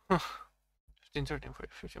motivation. 15, 13, 14,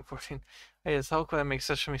 15, 14. Yes, how could I make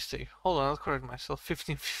such a mistake? Hold on, I'll correct myself.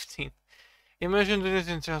 15, 15. Imagine doing it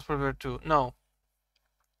in transport where 2. No.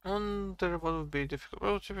 And there what would be difficult.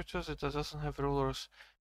 Well, if it doesn't have rulers.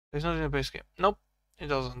 It's not in the base game. Nope, it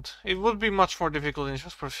doesn't. It would be much more difficult in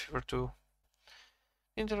Transport Fever 2.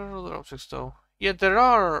 There are ruler objects though. Yeah, there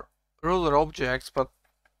are ruler objects, but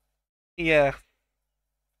yeah,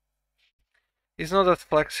 it's not that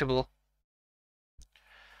flexible.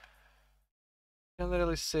 Can't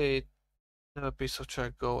really say a piece of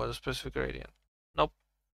track go at a specific gradient. Nope.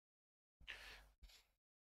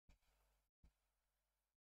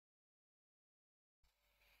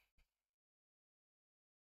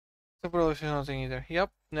 Super is nothing either.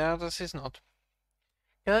 Yep, no, this is not.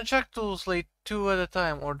 Can I check tools late 2 at a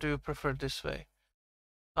time, or do you prefer this way?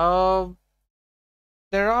 Um,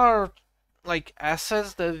 there are like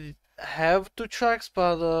assets that have 2 tracks,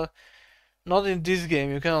 but not in this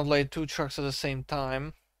game. You cannot lay 2 tracks at the same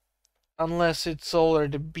time. Unless it's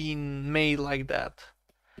already been made like that.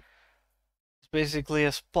 It's basically a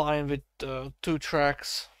spline with 2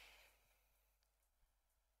 tracks.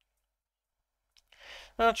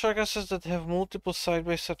 Track assets that have multiple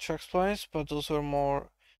side-by-side track splines, but those were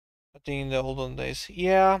more, I think, in the olden days.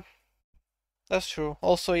 Yeah, that's true.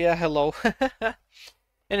 Also, yeah, hello.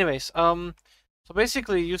 Anyways, so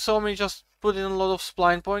basically, you saw me just put in a lot of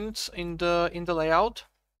spline points in the layout,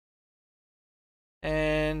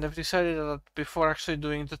 and I've decided that before actually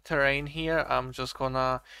doing the terrain here, I'm just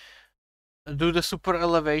gonna do the super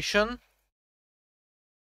elevation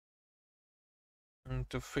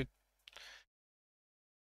to fit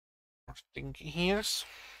thing here.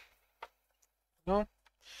 No,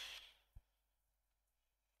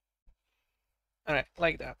 alright,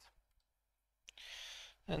 like that.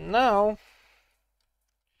 And now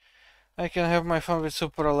I can have my fun with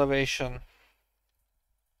super elevation.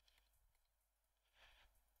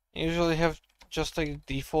 Usually have just a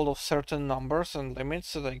default of certain numbers and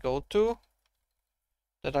limits that I go to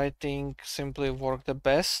that I think simply work the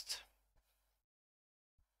best.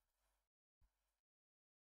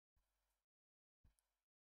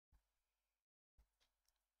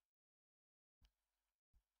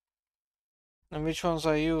 And which ones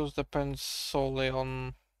I use depends solely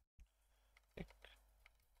on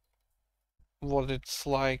what it's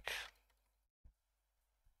like.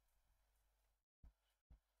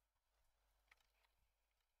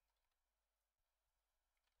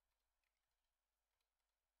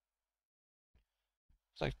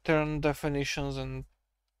 It's like turn definitions and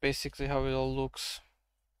basically how it all looks.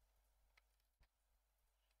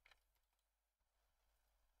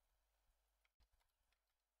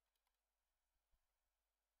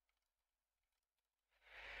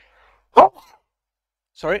 Oh!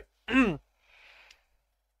 Sorry.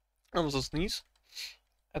 Almost a sneeze.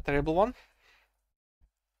 A terrible one.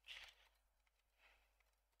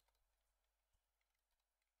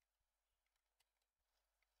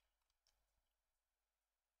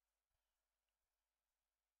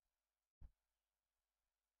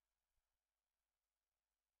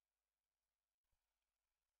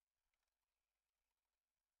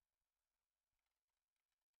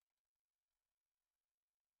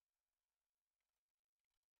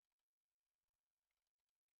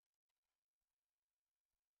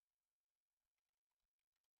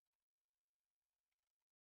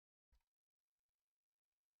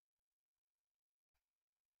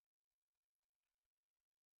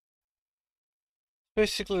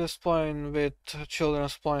 Basically a spline with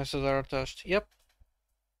children's splines that are attached. Yep.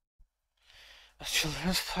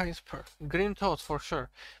 Children's splines per green thoughts for sure.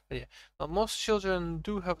 But yeah, but most children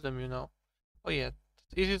do have them, you know. Oh yeah,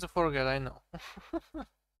 it's easy to forget, I know.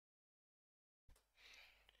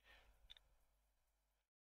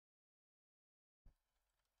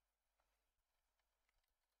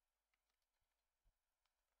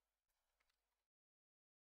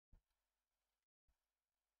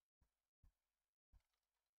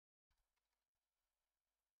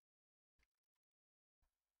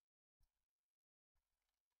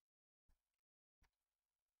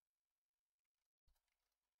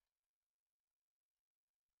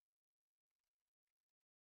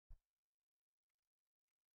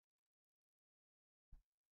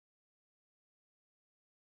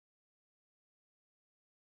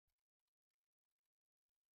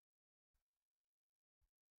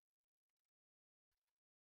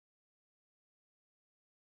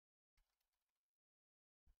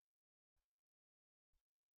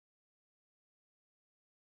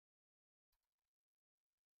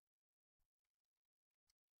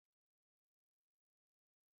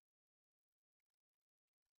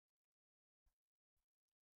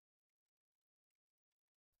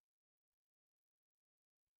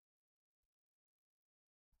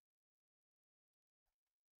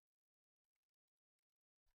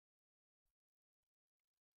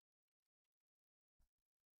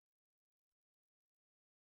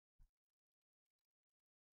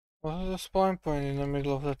 Was the spawn point in the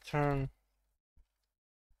middle of the turn?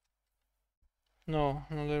 No,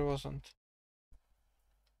 no, there wasn't.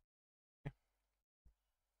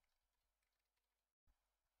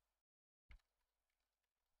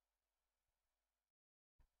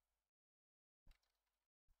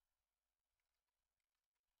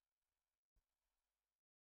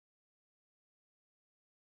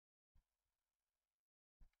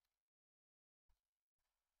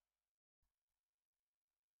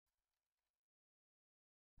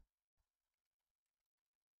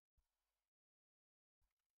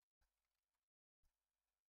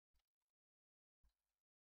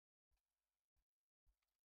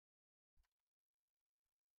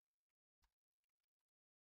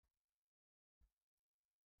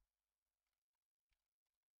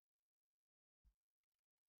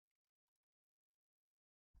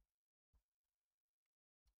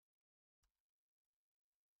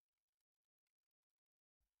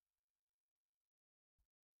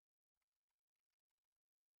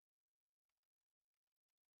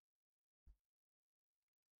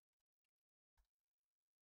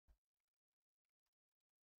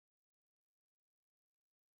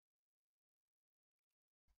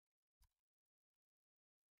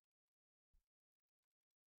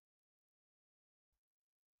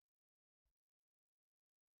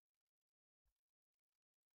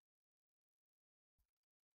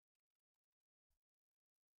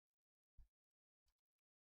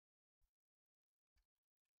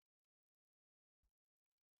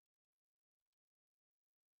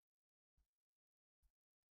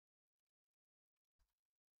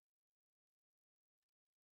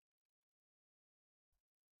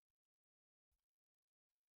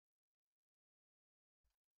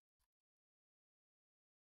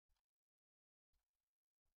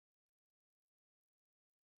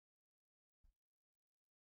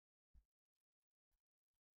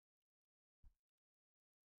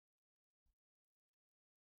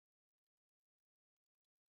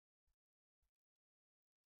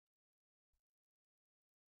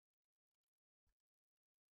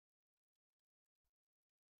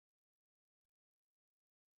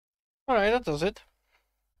 Alright, that does it.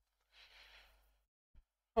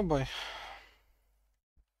 Oh boy.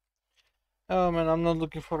 Oh man, I'm not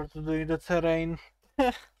looking forward to doing the terrain.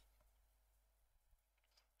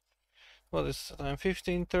 What is the time?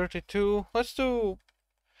 15:32. Let's do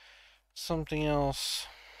something else.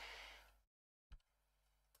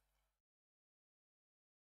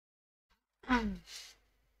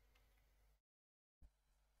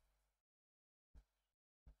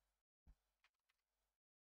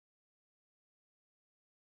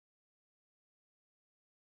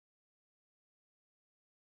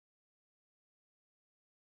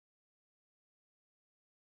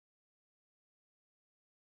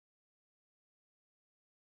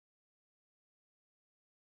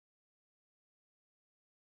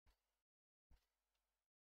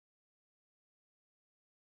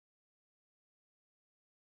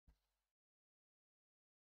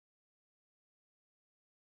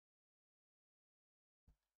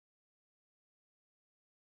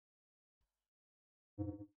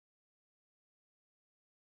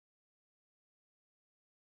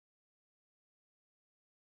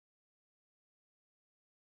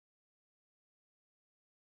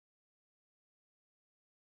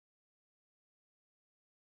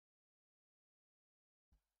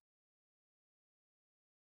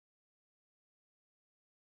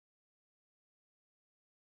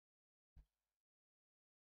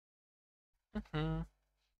 Mhm.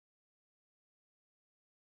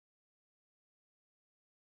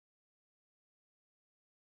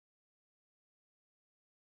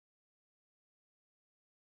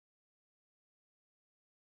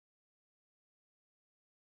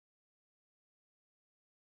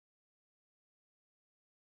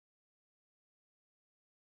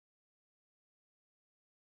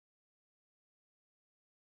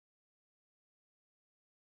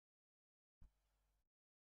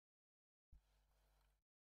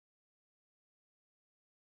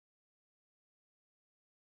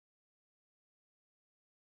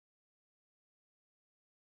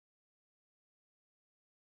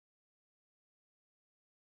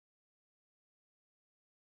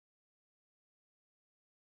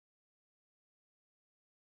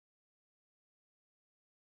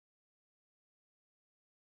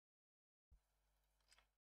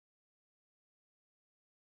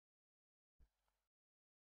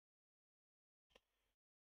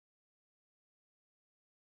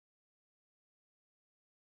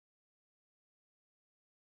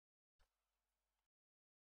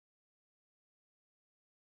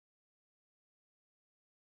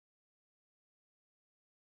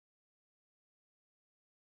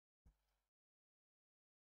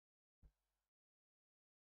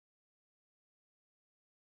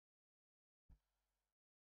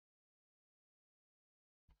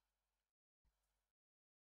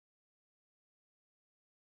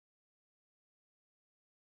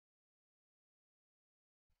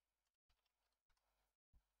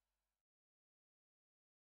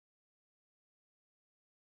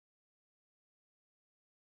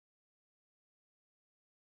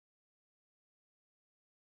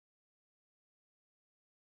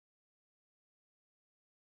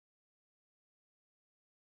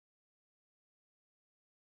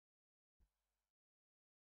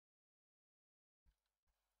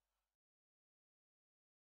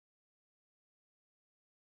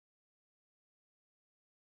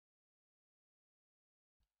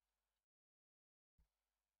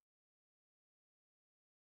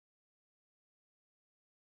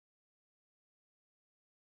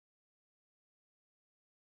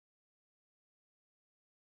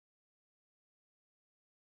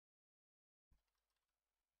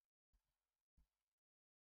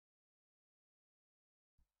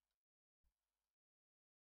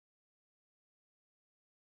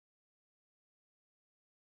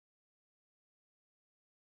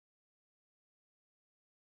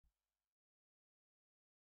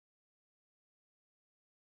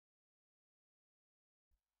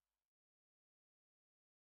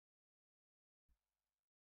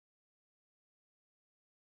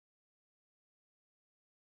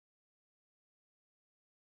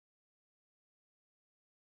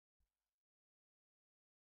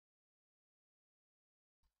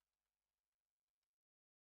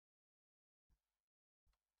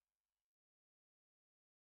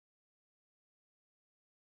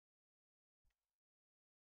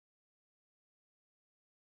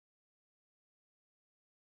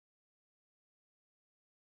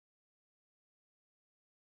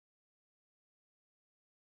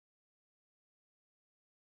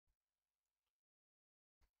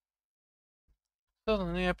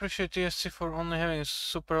 Totally, I appreciate TSC for only having a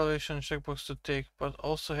super elevation checkbox to take, but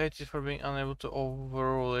also hate it for being unable to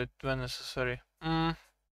overrule it when necessary. But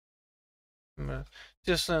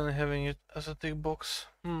just only having it as a tick box.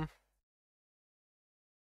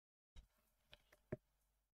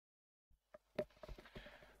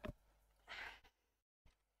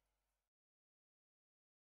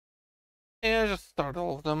 Yeah, just start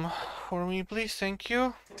all of them for me, please. Thank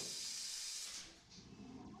you.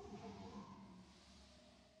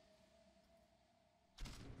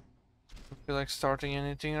 I feel like starting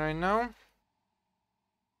anything right now.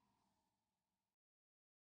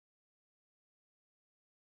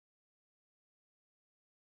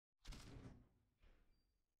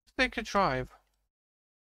 Let's take a drive.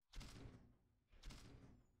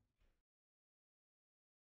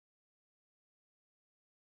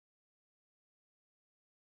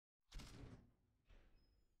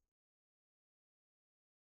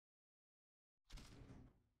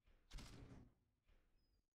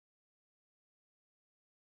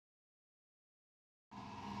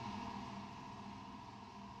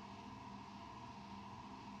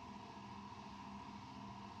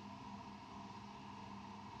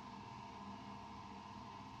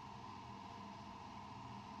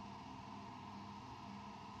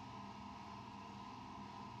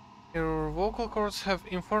 Your vocal cords have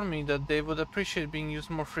informed me that they would appreciate being used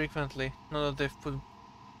more frequently, now that they've put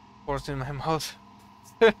words in my mouth.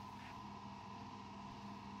 Fair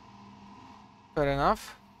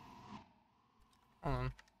enough. Hold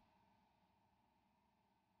on.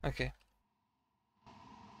 Okay.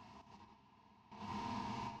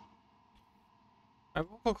 My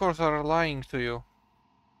vocal cords are lying to you.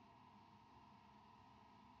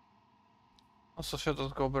 Also, shut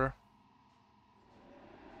up, Gober.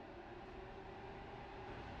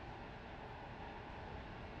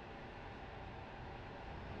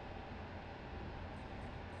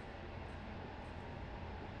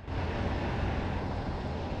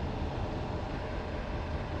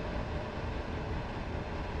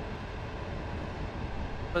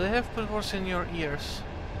 But they have put words in your ears.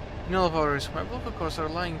 In all of our ears, my vocal cords are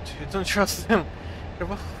lying to you. Don't trust them. Your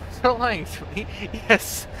vocal cords are lying to me.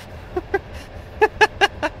 Yes.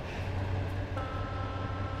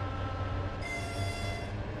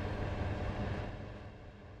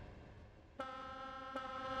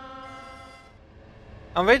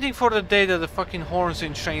 I'm waiting for the day that the fucking horns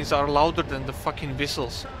in Trainz are louder than the fucking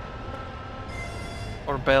whistles.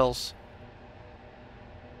 Or bells.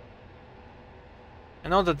 I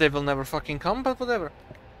know that they will never fucking come, but whatever.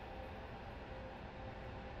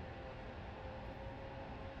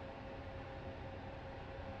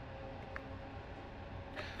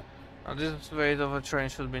 Now this weight of a train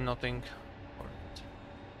should be nothing.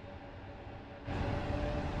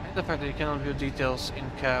 And the fact that you cannot view details in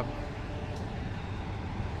cab.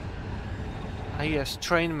 Ah yes,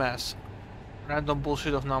 train mass. Random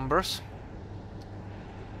bullshit of numbers.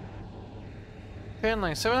 Train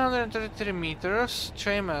line 733 meters,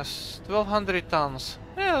 train mass 1200 tons.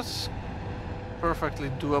 Yeah, that's perfectly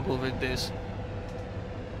doable with this.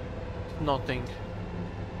 Nothing.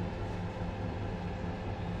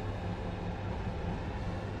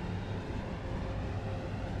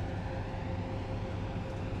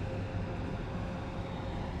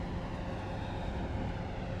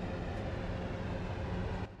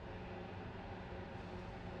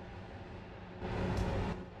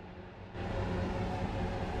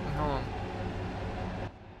 Hold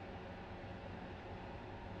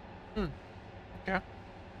on. Okay.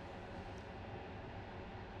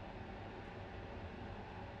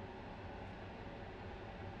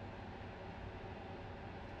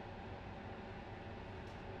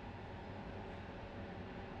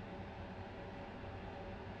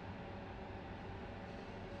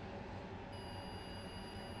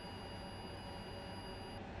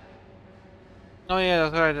 Oh yeah,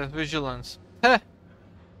 that's right, that's vigilance.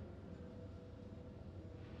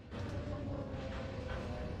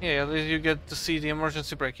 Yeah, at least you get to see the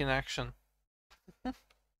emergency brake in action.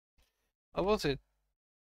 What was it?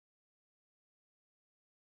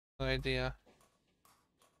 No idea.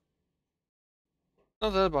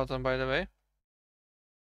 Not that button, by the way.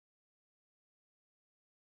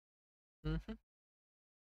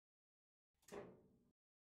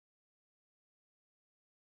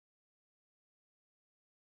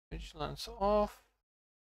 Vigilance off.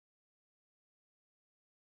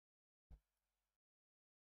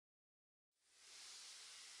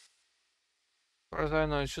 As far as I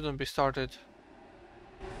know, it shouldn't be started.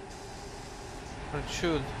 Or it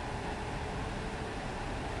should.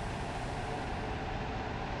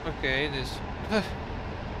 Okay, it is.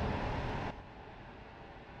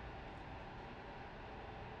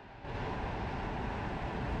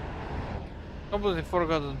 Completely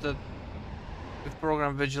forgot that we've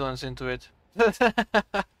programmed vigilance into it.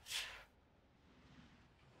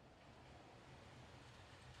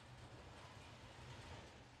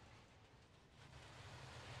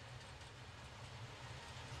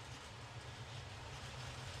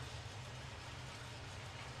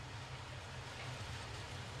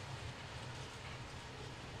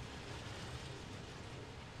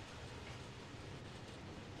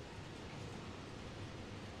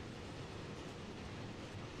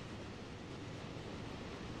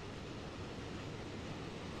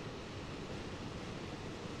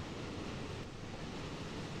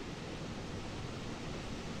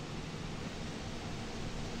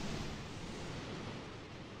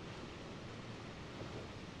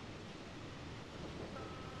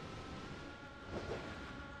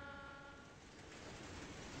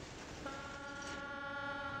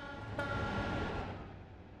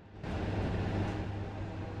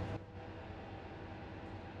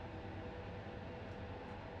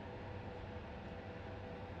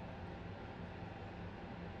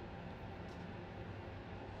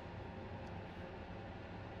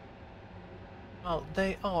 Well,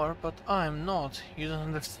 they are, but I'm not. You don't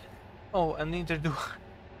understand. Oh, and neither do I.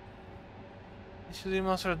 I should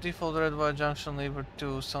remaster a default red white junction labor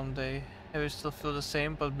too someday. Have it still feel the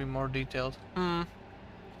same, but be more detailed.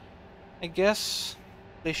 I guess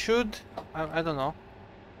they should. I don't know.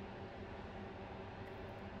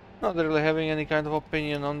 Not really having any kind of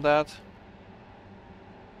opinion on that.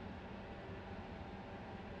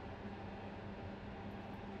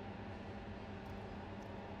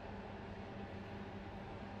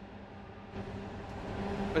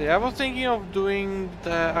 But yeah, I was thinking of doing the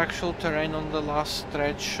actual terrain on the last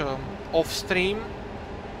stretch off stream,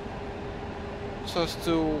 so as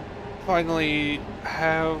to finally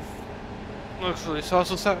have actually so as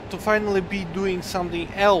to finally be doing something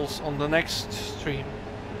else on the next stream.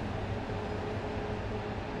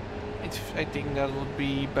 I think that would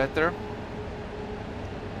be better.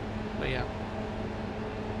 But yeah.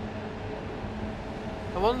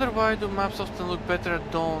 I wonder why do maps often look better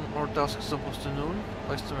at dawn or dusk as opposed to noon?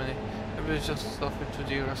 Like too many. Maybe it's just stuff into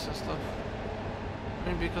the grass and stuff.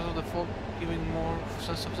 Maybe because of the fog giving more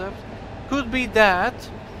sense of depth? Could be that.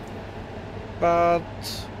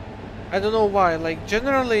 But I don't know why. Like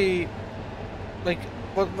generally, like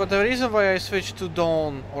but the reason why I switched to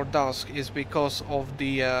dawn or dusk is because of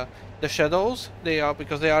the shadows.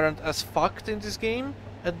 Because they aren't as fucked in this game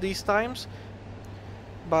at these times.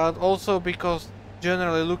 But also because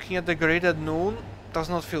generally looking at the grid at noon does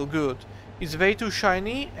not feel good. It's way too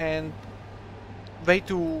shiny and way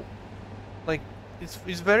too like it's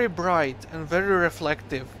very bright and very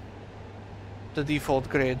reflective, the default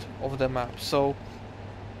grid of the map, so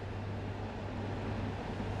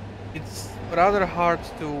it's rather hard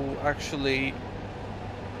to actually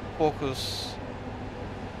focus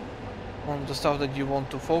on the stuff that you want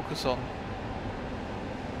to focus on.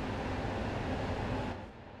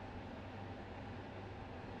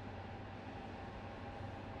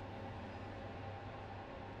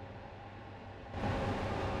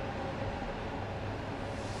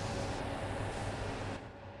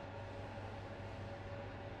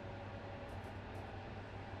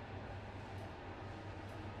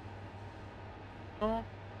 Oh,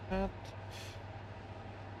 that.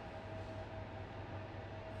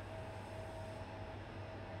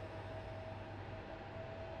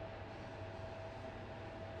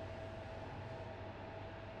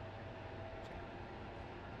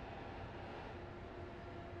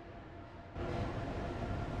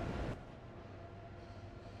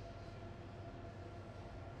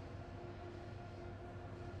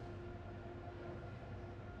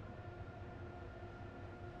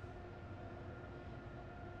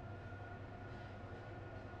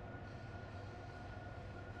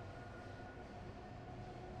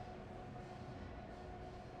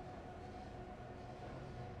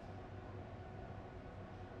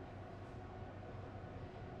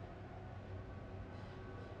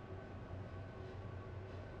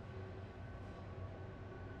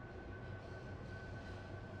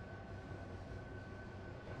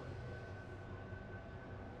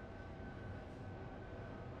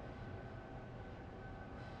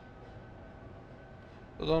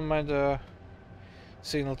 So don't mind the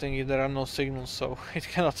signal thingy, there are no signals, so it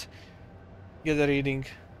cannot get a reading.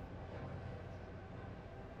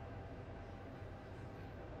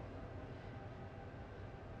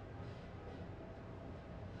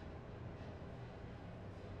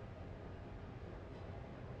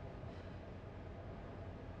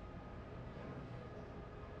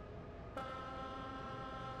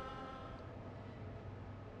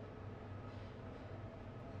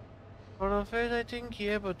 Part of it, I think,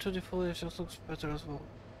 yeah, but 2D foliage just looks better as well.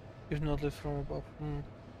 If not lit from above.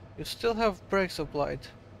 You still have brakes applied.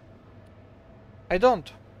 I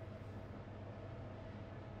don't.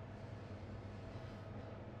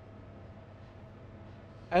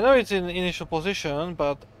 I know it's in initial position,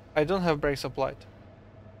 but I don't have brakes applied.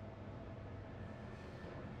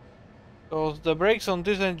 Because the brakes on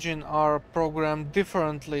this engine are programmed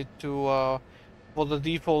differently to what the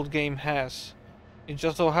default game has. It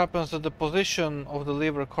just so happens that the position of the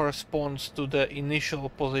lever corresponds to the initial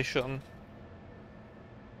position.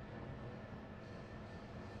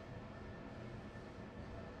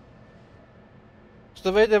 So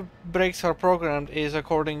the way the brakes are programmed is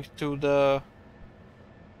according to the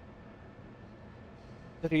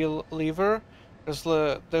real lever. There's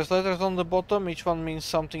letters on the bottom, each one means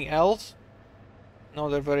something else. No,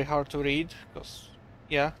 they're very hard to read, because,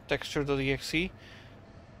 yeah, texture.exe.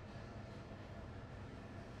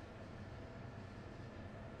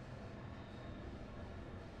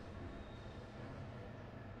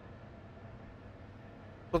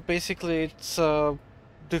 But basically it's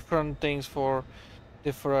different things for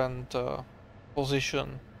different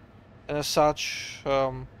position. And as such,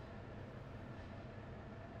 the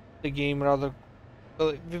game rather...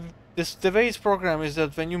 the way it's programmed is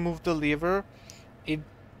that when you move the lever, it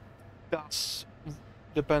does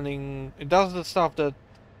it does the stuff that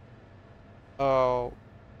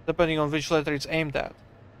depending on which letter it's aimed at.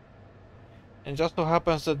 And just so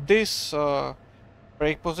happens that this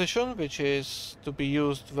brake position, which is to be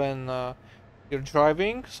used when you're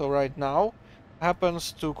driving, so right now,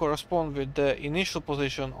 happens to correspond with the initial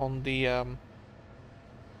position on the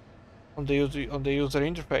user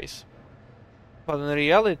interface. But in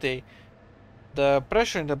reality, the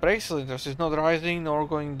pressure in the brake cylinders is not rising nor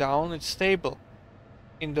going down, it's stable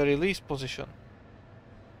in the release position.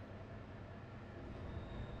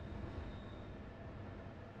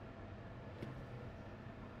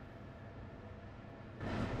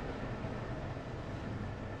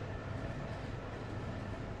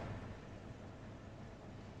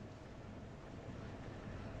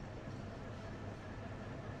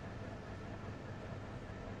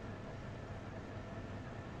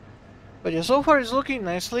 But yeah, so far it's looking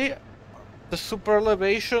nicely. The super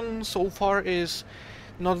elevation so far is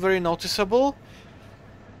not very noticeable,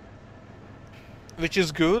 which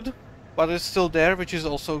is good, but it's still there, which is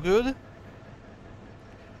also good.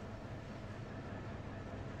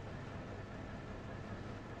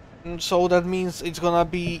 And so that means it's gonna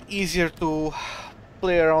be easier to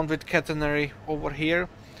play around with catenary over here.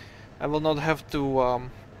 I will not have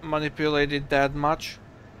to manipulate it that much,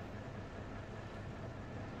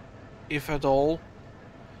 if at all,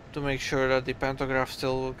 to make sure that the pantograph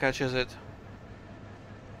still catches it.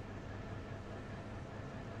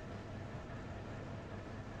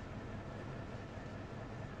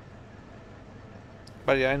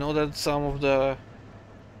 But yeah, I know that some of the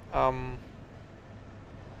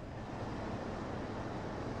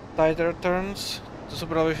tighter turns, the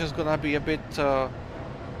super elevation is gonna be a bit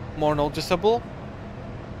more noticeable.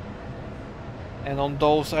 And on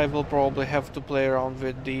those I will probably have to play around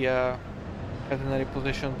with the catenary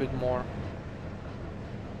position a bit more.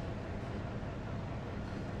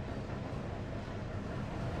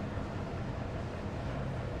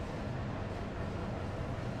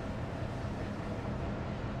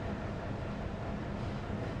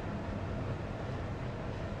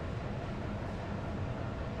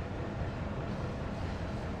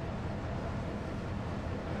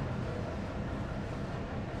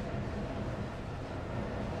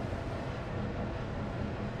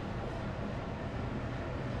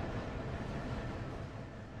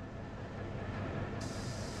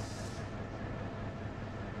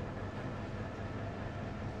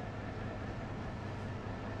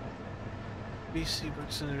 BC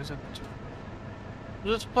bricks and receptor.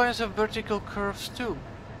 Do the splines have vertical curves too?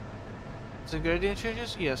 The gradient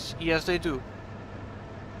changes? Yes. Yes, they do.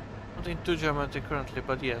 Nothing too dramatic currently,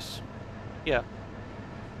 but yes. Yeah.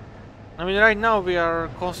 I mean, right now we are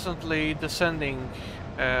constantly descending.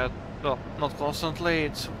 Well, not constantly,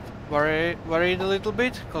 it's varied a little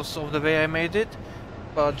bit because of the way I made it.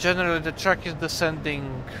 But generally the track is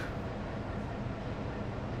descending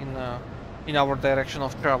in our direction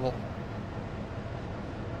of travel.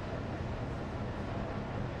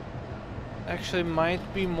 Actually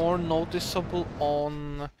might be more noticeable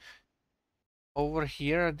on over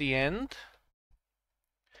here at the end.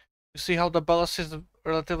 You see how the ballast is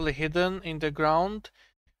relatively hidden in the ground?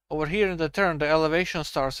 Over here in the turn the elevation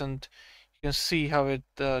starts and you can see how it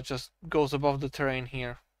just goes above the terrain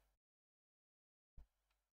here.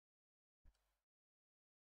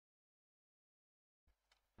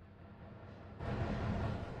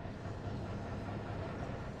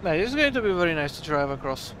 Yeah, it's going to be very nice to drive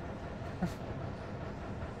across.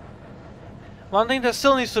 One thing that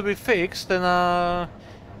still needs to be fixed, and I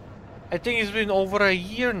think it's been over a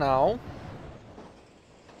year now.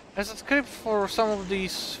 There's a script for some of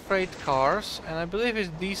these freight cars, and I believe it's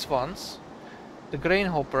these ones, the grain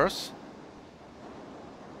hoppers.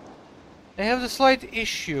 They have the slight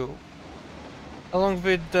issue, along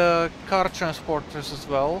with the car transporters as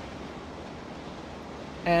well.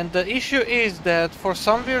 And the issue is that for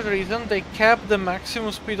some weird reason they cap the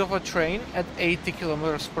maximum speed of a train at 80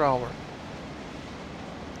 kilometers per hour.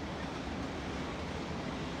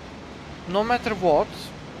 No matter what,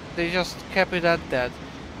 they just cap it at that.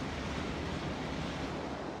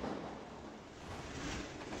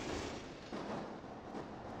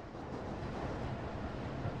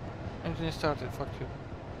 Engine started, fuck you.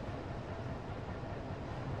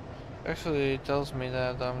 Actually, it tells me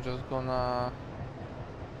that I'm just gonna...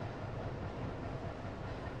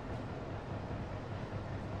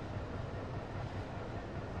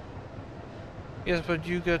 Yes, but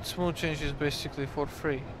you get smooth changes basically for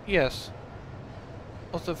free. Yes.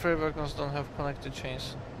 Most of the free wagons don't have connected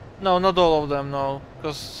chains. No, not all of them, no.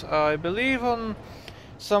 Because I believe on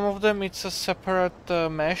some of them it's a separate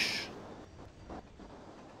mesh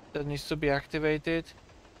that needs to be activated.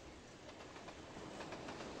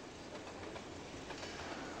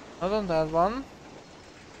 Not on that one.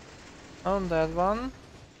 On that one.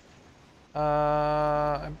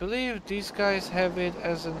 I believe these guys have it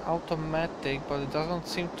as an automatic, but it doesn't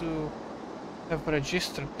seem to have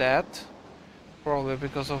registered that. Probably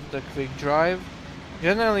because of the quick drive.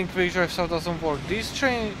 Generally, quick drive stuff doesn't work. These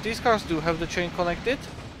cars do have the chain connected.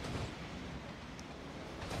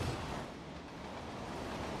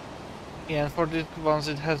 Yeah, and for these ones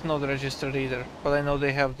it has not registered either, but I know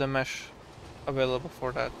they have the mesh available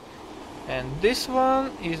for that. And this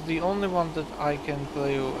one is the only one that I can tell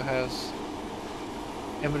you has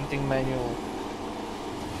everything manual,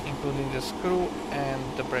 including the screw and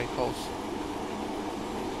the brake hose.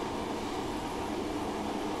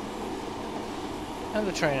 And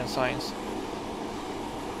the train and signs.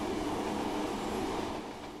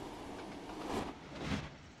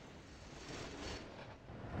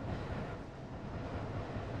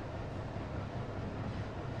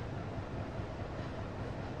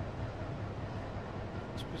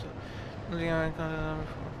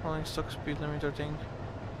 Falling stock speed limiter thing.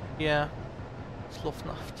 Yeah.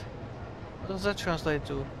 Slovnaft. What does that translate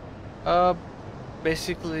to?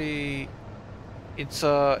 Basically it's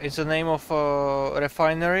a name of a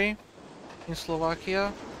refinery in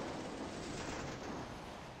Slovakia.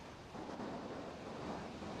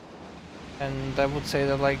 And I would say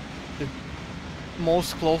that like the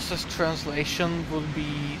most closest translation would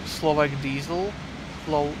be Slovak diesel,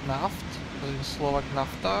 Slovnaft, because it's Slovak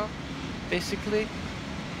nafta, basically.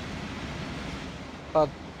 But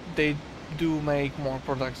they do make more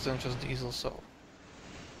products than just diesel, so.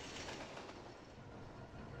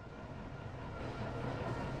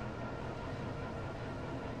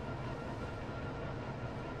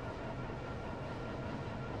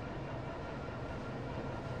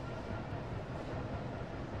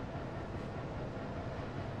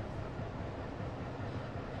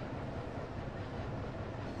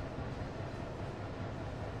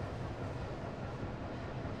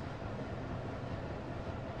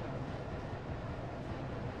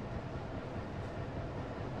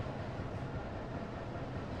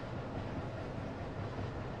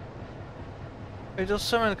 With those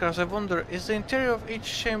cement cars, I wonder, is the interior of each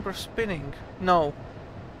chamber spinning? No.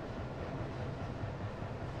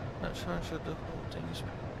 Not sure the whole thing is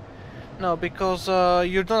spinning. No, because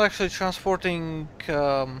you're not actually transporting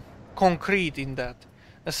concrete in that.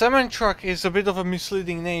 A cement truck is a bit of a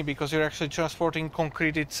misleading name because you're actually transporting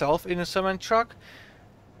concrete itself in a cement truck.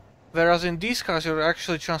 Whereas in these cars you're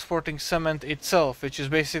actually transporting cement itself, which is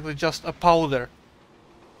basically just a powder.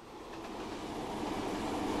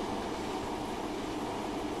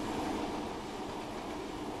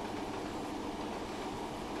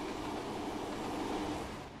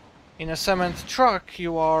 In a cement truck,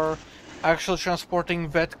 you are actually transporting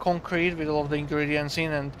wet concrete with all of the ingredients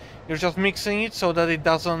in, and you're just mixing it so that it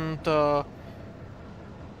doesn't...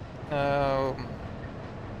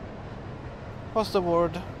 what's the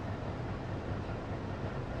word?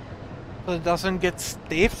 So it doesn't get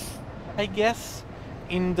stiff, I guess,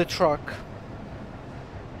 in the truck.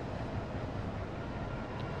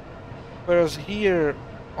 Whereas here,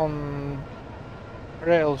 on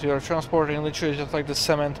rails, you're transporting literally just like the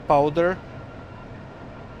cement powder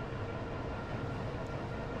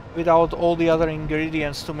without all the other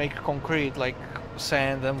ingredients to make concrete, like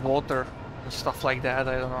sand and water and stuff like that.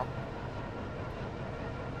 I don't know.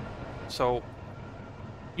 so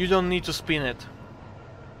you don't need to spin it.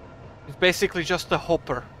 It's basically just a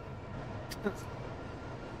hopper.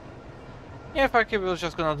 Yeah, if I keep it, was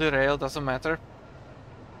just gonna derail, doesn't matter.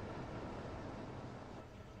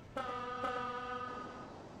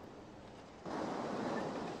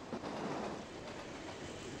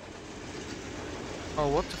 Oh,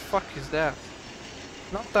 what the fuck is that?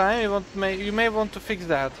 Not time, you may want to fix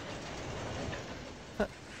that.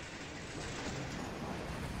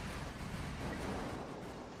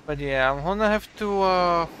 But yeah, I'm gonna have to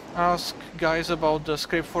ask guys about the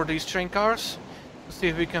script for these train cars to see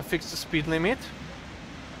if we can fix the speed limit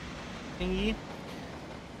thingy.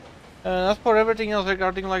 As for everything else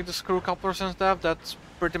regarding like the screw couplers and stuff, that's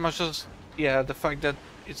pretty much just, yeah, the fact that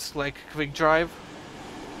it's like quick drive.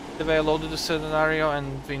 The way I loaded the scenario,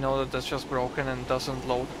 and we know that that's just broken and doesn't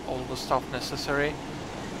load all the stuff necessary.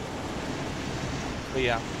 But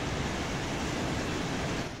yeah.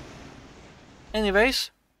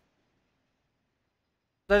 Anyways,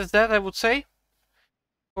 that is that, I would say.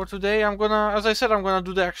 For today, I'm gonna, as I said, I'm gonna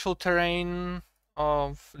do the actual terrain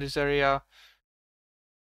of this area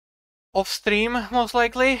off stream, most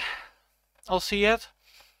likely. I'll see it.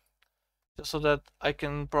 Just so that I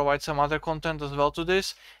can provide some other content as well to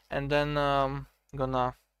this. And then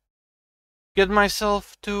gonna get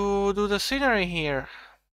myself to do the scenery here.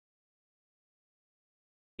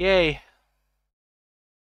 Yay.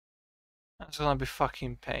 That's gonna be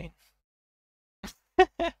fucking pain.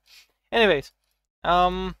 Anyways,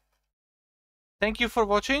 thank you for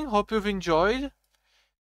watching. Hope you've enjoyed.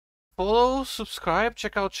 Follow, subscribe,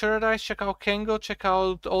 check out Paradise, check out Kengo, check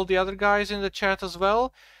out all the other guys in the chat as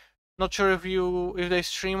well. Not sure if they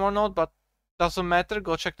stream or not, but doesn't matter.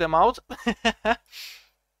 Go check them out. I'm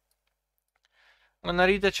gonna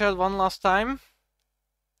read the chat one last time.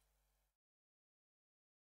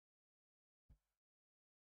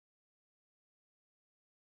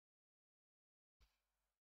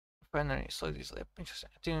 Binary slightly slip. Interesting.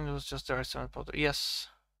 I think it was just the right cement powder. Yes.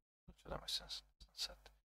 That makes sense. Doesn't set.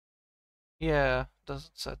 Yeah,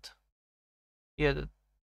 doesn't set. Yeah,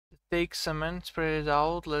 take cement, spread it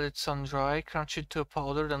out, let it sun dry, crunch it to a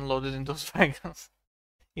powder, then load it in those wagons.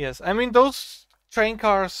 Yes, I mean those train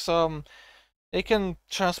cars, they can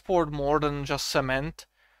transport more than just cement.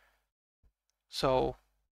 So,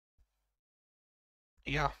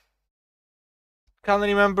 yeah. Can't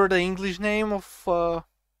remember the English name of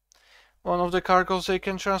one of the cargoes they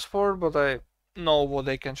can transport, but I know what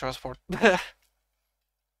they can transport.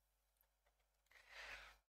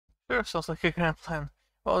 Sure, sounds like a grand plan.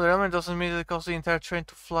 Well, the element doesn't immediately cause the entire train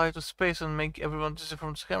to fly to space and make everyone dizzy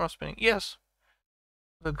from the camera spinning. Yes.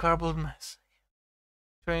 The garbled mess.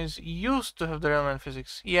 Trains used to have derailment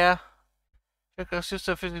physics. Yeah. Checkers used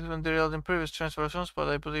to have physics when derailed in previous trains versions, but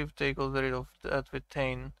I believe they got rid of that with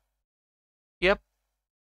Tain. Yep.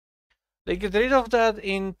 They get rid of that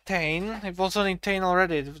in Tain. It wasn't in Tain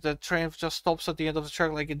already. The train just stops at the end of the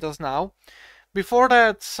track like it does now. Before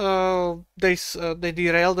that, they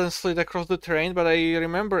derailed and slid across the terrain, but I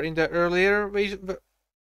remember in the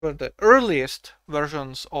the earliest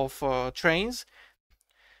versions of Trainz,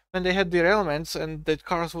 when they had derailments and the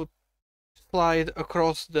cars would slide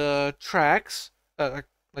across the tracks,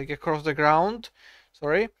 like across the ground,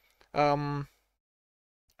 sorry,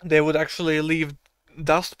 they would actually leave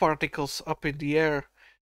dust particles up in the air.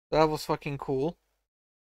 That was fucking cool.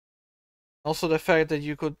 Also the fact that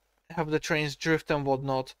you could have the trains drift and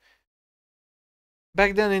whatnot.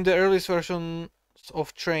 Back then in the earliest versions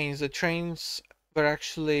of Trainz, the trains were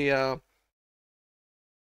actually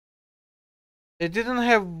they didn't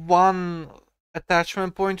have one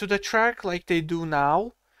attachment point to the track like they do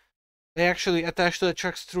now. They actually attach to the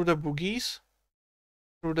tracks through the bogies,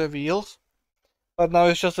 through the wheels. But now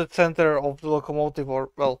it's just the center of the locomotive,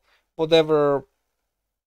 or, well, whatever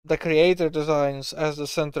the creator designs as the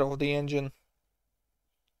center of the engine.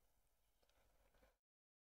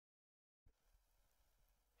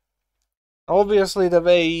 Obviously, the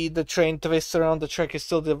way the train twists around the track is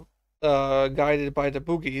still guided by the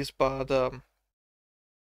bogies, but the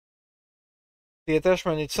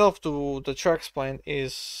attachment itself to the track spline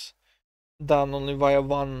is done only via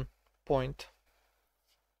one point.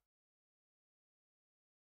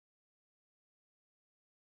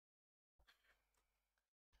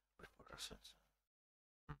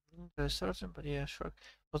 Very certain, but yeah, sure.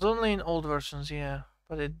 But only in old versions, yeah.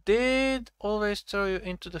 But it did always throw you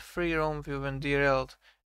into the free roam view when derailed.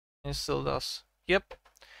 And it still does. Yep.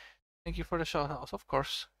 Thank you for the shout out, of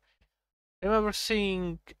course. I remember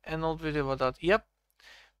seeing an old video about that. Yep.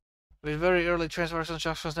 With very early Trainz versions,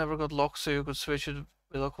 junctions never got locked, so you could switch it.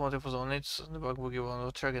 The locomotive was on it, the bug boogie one on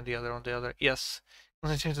the track and the other on the other. Yes.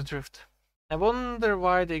 when they changed the drift. I wonder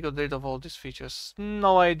why they got rid of all these features.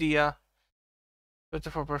 No idea. Better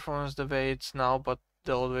for performance the way it's now, but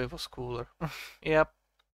the old way was cooler. Yep.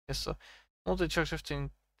 Yes, so multi-track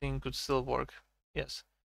shifting thing could still work. Yes.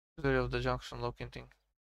 Get rid of the junction locking thing.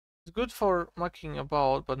 It's good for mucking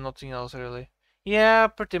about, but nothing else really. Yeah,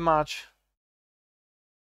 pretty much.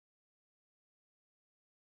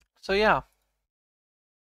 So yeah.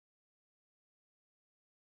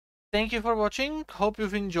 Thank you for watching. Hope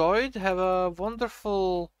you've enjoyed. Have a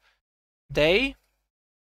wonderful day.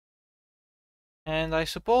 And I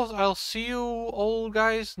suppose I'll see you all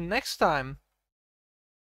guys next time.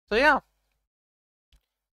 So yeah.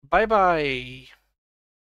 Bye bye.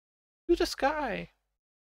 To the sky.